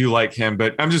Johnson. I do like him,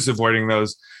 but I'm just avoiding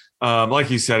those. Like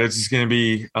you said, it's just going to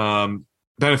be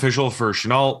beneficial for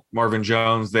Shenault, Marvin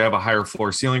Jones. They have a higher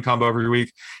floor ceiling combo every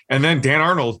week. And then Dan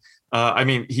Arnold,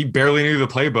 he barely knew the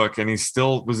playbook and he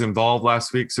still was involved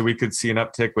last week. So we could see an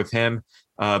uptick with him.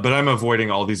 But I'm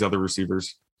avoiding all these other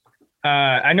receivers.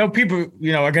 I know people,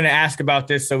 are going to ask about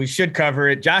this, so we should cover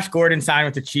it. Josh Gordon signed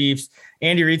with the Chiefs.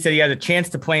 Andy Reid said he has a chance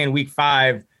to play in week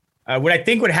 5. What I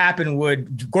think would happen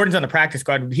Gordon's on the practice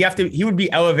squad. He would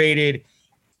be elevated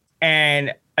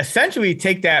and essentially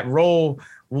take that role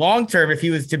long-term if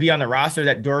he was to be on the roster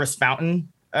that Doris Fountain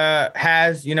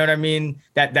has, you know what I mean?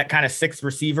 That kind of 6th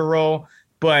receiver role.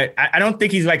 But I don't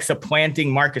think he's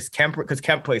supplanting Marcus Kemp, because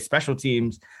Kemp plays special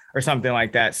teams or something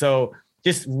like that. So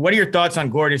just what are your thoughts on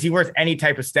Gordon? Is he worth any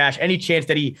type of stash? Any chance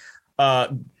that he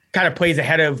kind of plays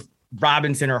ahead of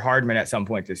Robinson or Hardman at some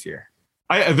point this year?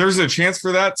 There's a chance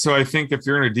for that. So I think if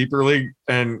you're in a deeper league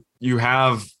and you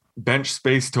have bench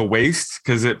space to waste,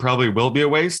 because it probably will be a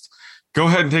waste, go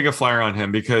ahead and take a flyer on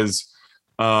him, because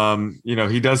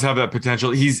he does have that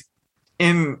potential. He's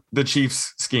in the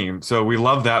Chiefs scheme, so we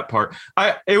love that part.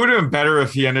 It would have been better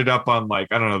if he ended up on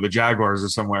the Jaguars or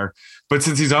somewhere, but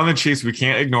since he's on the Chiefs, we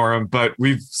can't ignore him. But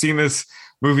we've seen this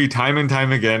movie time and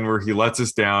time again where he lets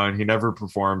us down. He never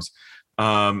performs.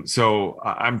 So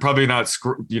I'm probably not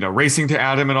racing to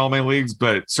add him in all my leagues,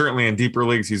 but certainly in deeper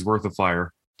leagues he's worth a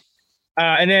flyer.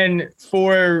 And then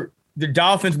for the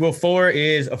Dolphins, Will Fuller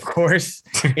is, of course,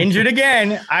 injured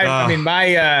again. I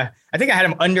think I had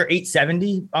him under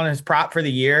 870 on his prop for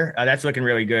the year. That's looking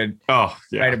really good. Oh,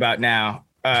 yeah. Right about now.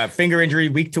 Finger injury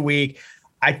week to week.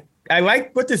 I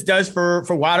like what this does for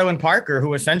Waddle and Parker,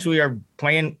 who essentially are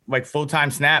playing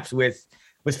full-time snaps with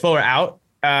Fuller out.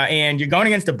 And you're going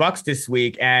against the Bucs this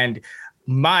week, and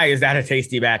is that a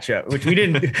tasty matchup, which we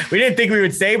didn't think we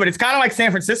would say, but it's kind of like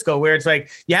San Francisco, where it's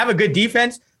you have a good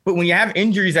defense, but when you have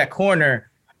injuries at corner,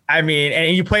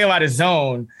 and you play a lot of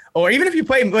zone, or even if you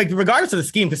play regardless of the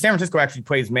scheme, because San Francisco actually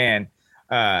plays man,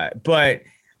 but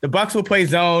the Bucs will play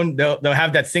zone. They'll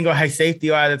have that single high safety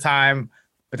a lot of the time,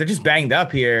 but they're just banged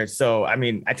up here. So I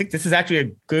think this is actually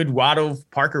a good Waddle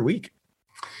Parker week.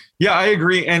 Yeah, I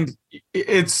agree. And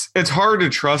it's hard to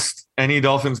trust any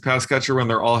Dolphins pass catcher when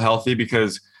they're all healthy,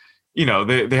 because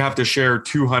they have to share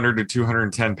 200 to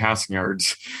 210 passing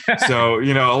yards. So,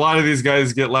 a lot of these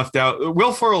guys get left out.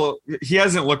 Will Fuller, he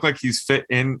hasn't looked like he's fit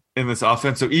in this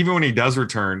offense. So even when he does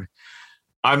return,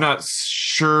 I'm not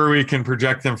sure we can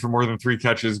project him for more than 3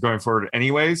 catches going forward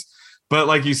anyways. But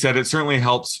like you said, it certainly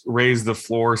helps raise the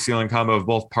floor ceiling combo of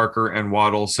both Parker and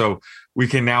Waddle. So we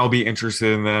can now be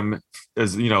interested in them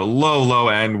as, low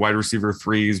end wide receiver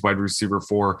 3s, wide receiver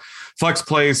 4 flex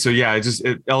plays. So yeah,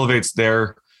 it elevates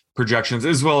their projections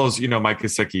as well as, Mike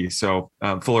Gesicki. So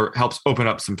Fuller helps open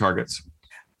up some targets.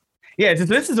 Yeah. So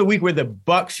this is a week where the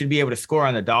Bucs should be able to score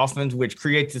on the Dolphins, which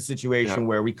creates a situation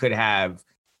where we could have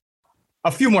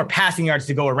a few more passing yards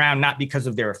to go around, not because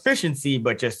of their efficiency,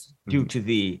 but just due to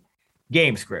the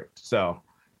game script. So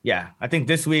yeah, I think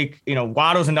this week,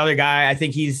 Waddle's another guy. I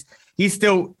think he's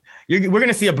still, we're going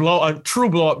to see a true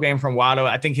blow up game from Waddle.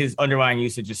 I think his underlying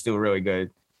usage is still really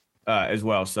good as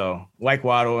well. So like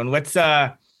Waddle, and let's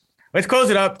close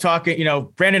it up talking,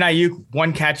 Brandon Ayuk,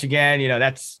 1 catch again,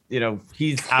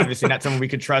 he's obviously not someone we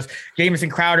could trust.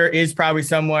 Jamison Crowder is probably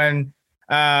someone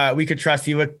we could trust.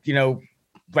 He looked,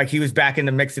 like he was back in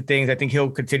the mix of things. I think he'll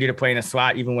continue to play in a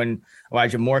slot even when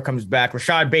Elijah Moore comes back.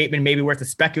 Rashad Bateman may be worth a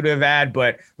speculative ad,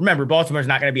 but remember, Baltimore's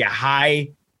not going to be a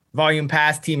high volume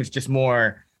pass team. It's just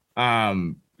more,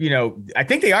 I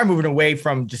think they are moving away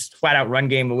from just flat out run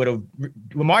game a little.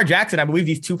 Lamar Jackson, I believe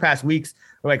these 2 past weeks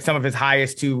were like some of his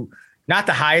highest not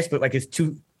the highest, but like his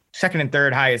 2 second and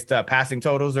third highest passing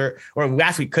totals or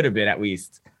last week could have been at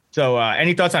least. So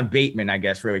any thoughts on Bateman, I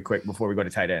guess, really quick before we go to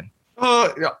tight end?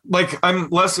 I'm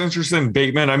less interested in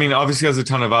Bateman. I mean, obviously has a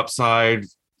ton of upside.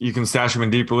 You can stash him in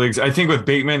deeper leagues. I think with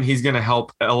Bateman, he's going to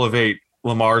help elevate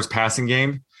Lamar's passing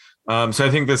game. So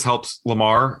I think this helps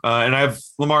Lamar. And I have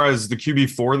Lamar as the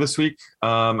QB4 this week.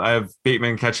 I have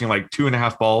Bateman catching like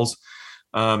 2.5 balls.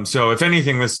 So if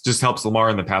anything, this just helps Lamar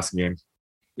in the passing game.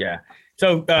 Yeah.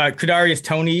 So Kadarius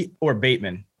Toney or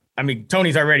Bateman? I mean,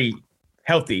 Tony's already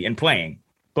healthy and playing,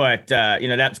 but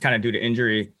that's kind of due to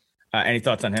injury. Any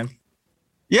thoughts on him?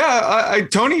 Yeah,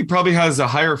 Toney probably has a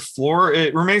higher floor.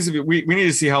 It remains to be, we need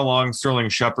to see how long Sterling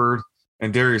Shepard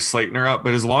and Darius Slayton are out.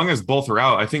 But as long as both are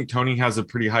out, I think Toney has a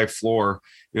pretty high floor.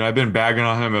 I've been bagging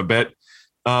on him a bit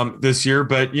this year,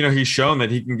 but he's shown that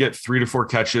he can get 3 to 4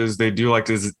 catches. They do like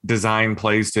to design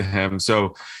plays to him.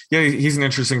 So yeah, he's an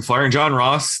interesting flyer. And John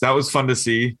Ross, that was fun to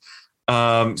see.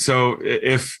 So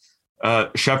if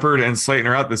Shepard and Slayton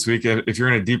are out this week, if you're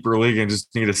in a deeper league and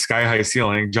just need a sky high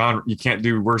ceiling, you can't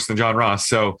do worse than John Ross.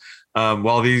 So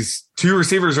while these 2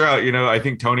 receivers are out, I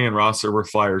think Toney and Ross are worth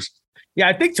flyers. Yeah,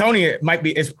 I think Toney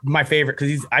is my favorite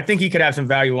because I think he could have some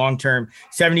value long term.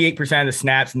 78% of the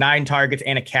snaps, 9 targets,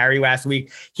 and a carry last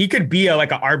week. He could be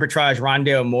like an arbitrage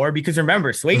Rondale Moore because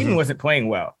remember, Slayton wasn't playing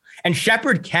well, and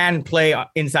Shepard can play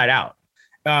inside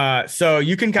out. So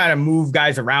you can kind of move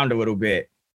guys around a little bit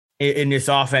in this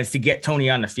offense to get Toney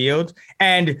on the field.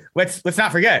 And let's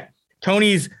not forget,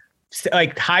 Toney's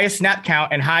like highest snap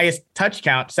count and highest touch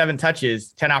count, 7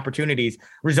 touches, 10 opportunities,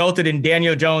 resulted in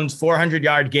Daniel Jones'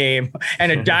 400-yard game and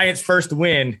a Giants' first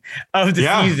win of the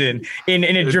season in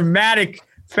a dramatic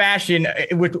fashion,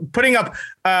 with putting up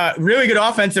really good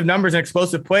offensive numbers and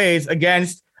explosive plays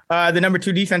against the number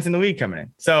 2 defense in the league coming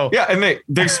in. So yeah, and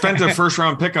they spent a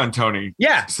 1st-round pick on Toney.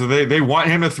 Yeah. So they want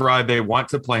him to thrive. They want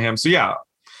to play him. So yeah,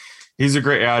 he's a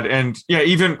great ad. And yeah,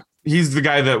 even he's the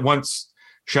guy that once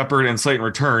Shepard and Slayton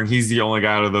return, he's the only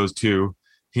guy out of those 2,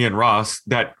 he and Ross,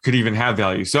 that could even have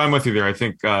value. So I'm with you there. I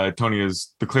think Toney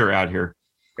is the clear ad here.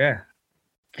 Yeah.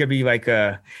 Could be like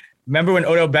remember when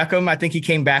Odell Beckham, I think he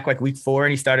came back like week 4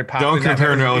 and he started popping. Don't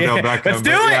compare to Odell Beckham. Let's do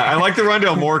it. Yeah, I like the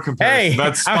Rondale Moore comparison.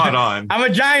 That's spot on. I'm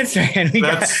a Giants fan. We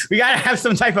got to have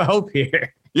some type of hope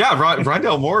here. Yeah,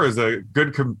 Rondale Moore is a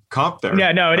good comp there.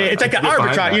 Yeah, no, it's like an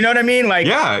arbitrage. You know what I mean? Like,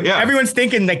 yeah. Everyone's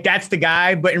thinking like that's the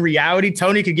guy, but in reality,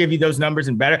 Toney could give you those numbers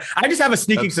and better. I just have a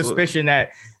sneaking suspicion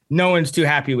that no one's too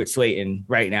happy with Slayton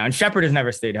right now, and Shepard has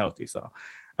never stayed healthy. So,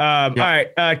 all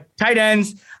right, tight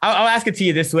ends. I'll ask it to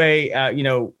you this way.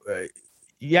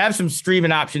 You have some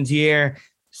streaming options here.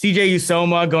 CJ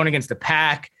Uzomah going against the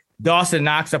Pack. Dawson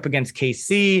Knox up against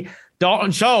KC.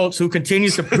 Dalton Schultz, who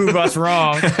continues to prove us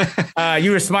wrong. You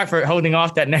were smart for holding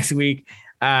off that next week.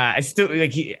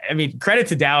 Credit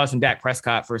to Dallas and Dak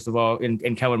Prescott, first of all,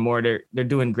 and Kellen Moore. They're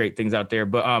doing great things out there.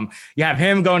 But you have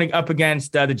him going up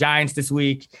against the Giants this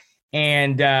week,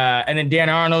 and then Dan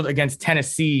Arnold against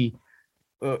Tennessee.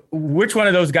 Which one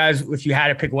of those guys, if you had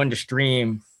to pick one to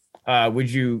stream, would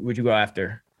you go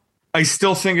after? I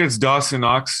still think it's Dawson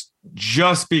Knox,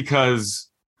 just because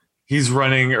he's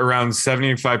running around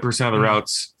 75% of the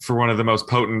routes for one of the most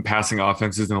potent passing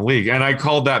offenses in the league. And I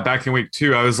called that back in week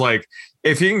 2. I was like,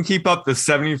 if he can keep up the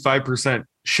 75%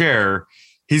 share,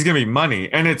 he's going to be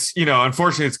money. And it's,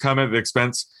 unfortunately, it's come at the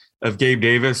expense of Gabe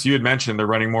Davis. You had mentioned they're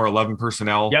running more 11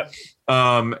 personnel. Yep.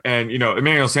 And,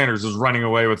 Emmanuel Sanders is running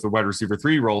away with the wide receiver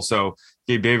 3 role. So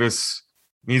Gabe Davis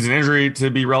needs an injury to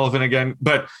be relevant again.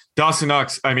 But Dawson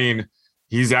Knox,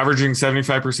 he's averaging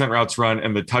 75% routes run,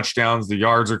 and the touchdowns, the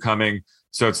yards are coming.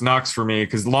 So it's Knox for me,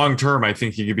 because long-term, I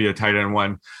think he could be a tight end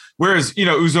 1. Whereas,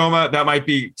 Uzomah, that might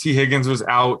be T. Higgins was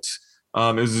out.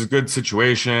 It was a good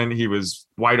situation. He was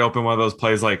wide open one of those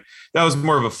plays. Like, that was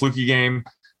more of a fluky game.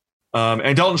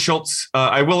 And Dalton Schultz,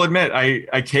 I will admit,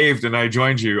 I caved and I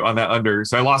joined you on that under.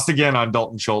 So I lost again on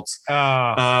Dalton Schultz.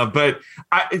 But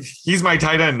he's my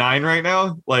tight end 9 right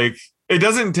now. Like, it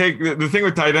doesn't take, the thing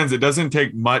with tight ends, it doesn't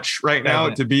take much right now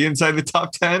to be inside the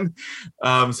top 10.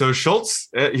 So Schultz,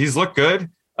 he's looked good.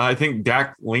 I think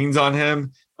Dak leans on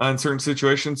him in certain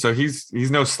situations. So he's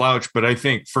no slouch. But I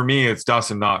think for me, it's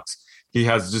Dawson Knox. He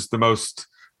has just the most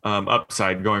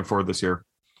upside going forward this year.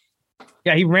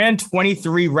 Yeah, he ran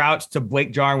 23 routes to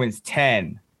Blake Jarwin's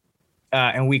 10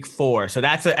 in week 4. So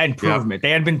that's an improvement. Yeah.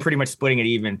 They had been pretty much splitting it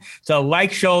even. So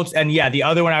like Schultz, and the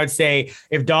other one I would say,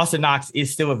 if Dawson Knox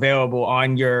is still available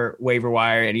on your waiver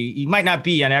wire, and he might not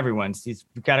be on everyone's, he's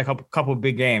got a couple of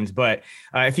big games, but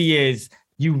if he is,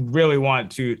 you really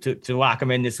want to lock him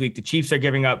in this week. The Chiefs are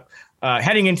giving up,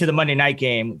 heading into the Monday night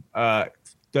game, the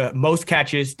most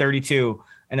catches, 32,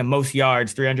 and the most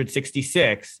yards,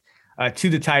 366.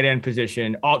 To the tight end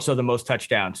position, also the most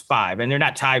touchdowns, 5, and they're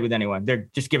not tied with anyone. They're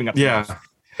just giving up. Yeah. So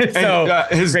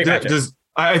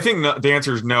I think the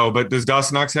answer is no, but does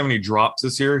Dawson Knox have any drops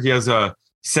this year? He has a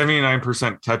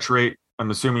 79% catch rate. I'm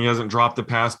assuming he hasn't dropped a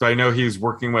pass, but I know he's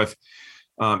working with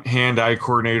hand-eye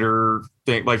coordinator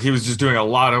thing. Like, he was just doing a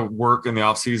lot of work in the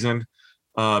offseason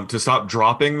to stop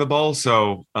dropping the ball.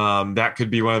 So that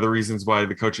could be one of the reasons why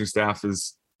the coaching staff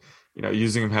is,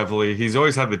 using him heavily. He's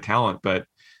always had the talent, but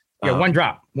one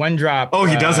drop. Oh,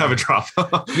 he does have a drop.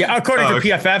 Yeah, according to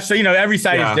PFF. So, every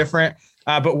site is different.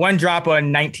 But one drop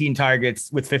on 19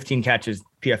 targets with 15 catches,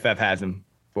 PFF has him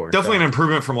for. Definitely an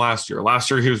improvement from last year.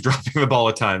 Last year, he was dropping the ball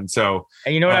a ton. So,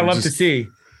 and you know what I love to see?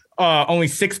 Only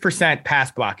 6%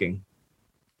 pass blocking.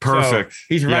 Perfect. So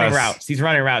he's running routes. He's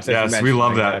running routes. Yes, we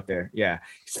love that. Out there. Yeah.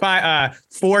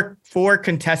 Four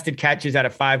contested catches out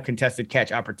of 5 contested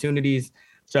catch opportunities.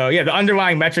 So, the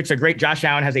underlying metrics are great. Josh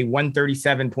Allen has a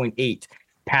 137.8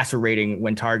 passer rating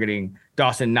when targeting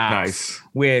Dawson Knox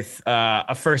with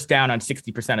a first down on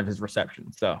 60% of his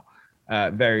receptions. So,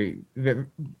 very, very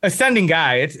ascending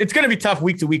guy. It's going to be tough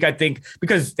week to week, I think,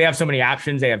 because they have so many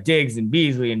options. They have Diggs and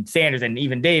Beasley and Sanders and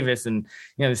even Davis, and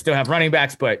they still have running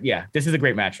backs. But this is a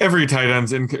great match. Every tight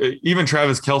end's even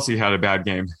Travis Kelce had a bad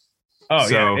game. Oh,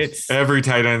 so every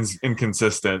tight end's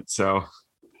inconsistent. So.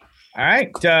 All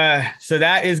right. So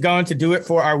that is going to do it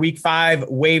for our week 5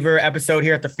 waiver episode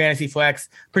here at the Fantasy Flex,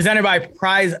 presented by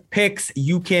Prize Picks.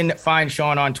 You can find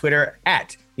Sean on Twitter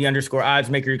at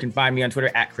 @_oddsmaker. You can find me on Twitter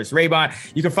at Chris Raybon.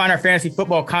 You can find our fantasy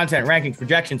football content, rankings,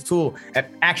 projections tool at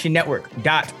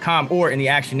actionnetwork.com or in the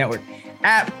Action Network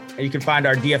app. And you can find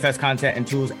our DFS content and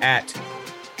tools at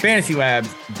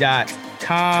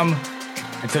fantasylabs.com.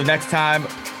 Until next time,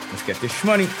 let's get this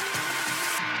shmoney.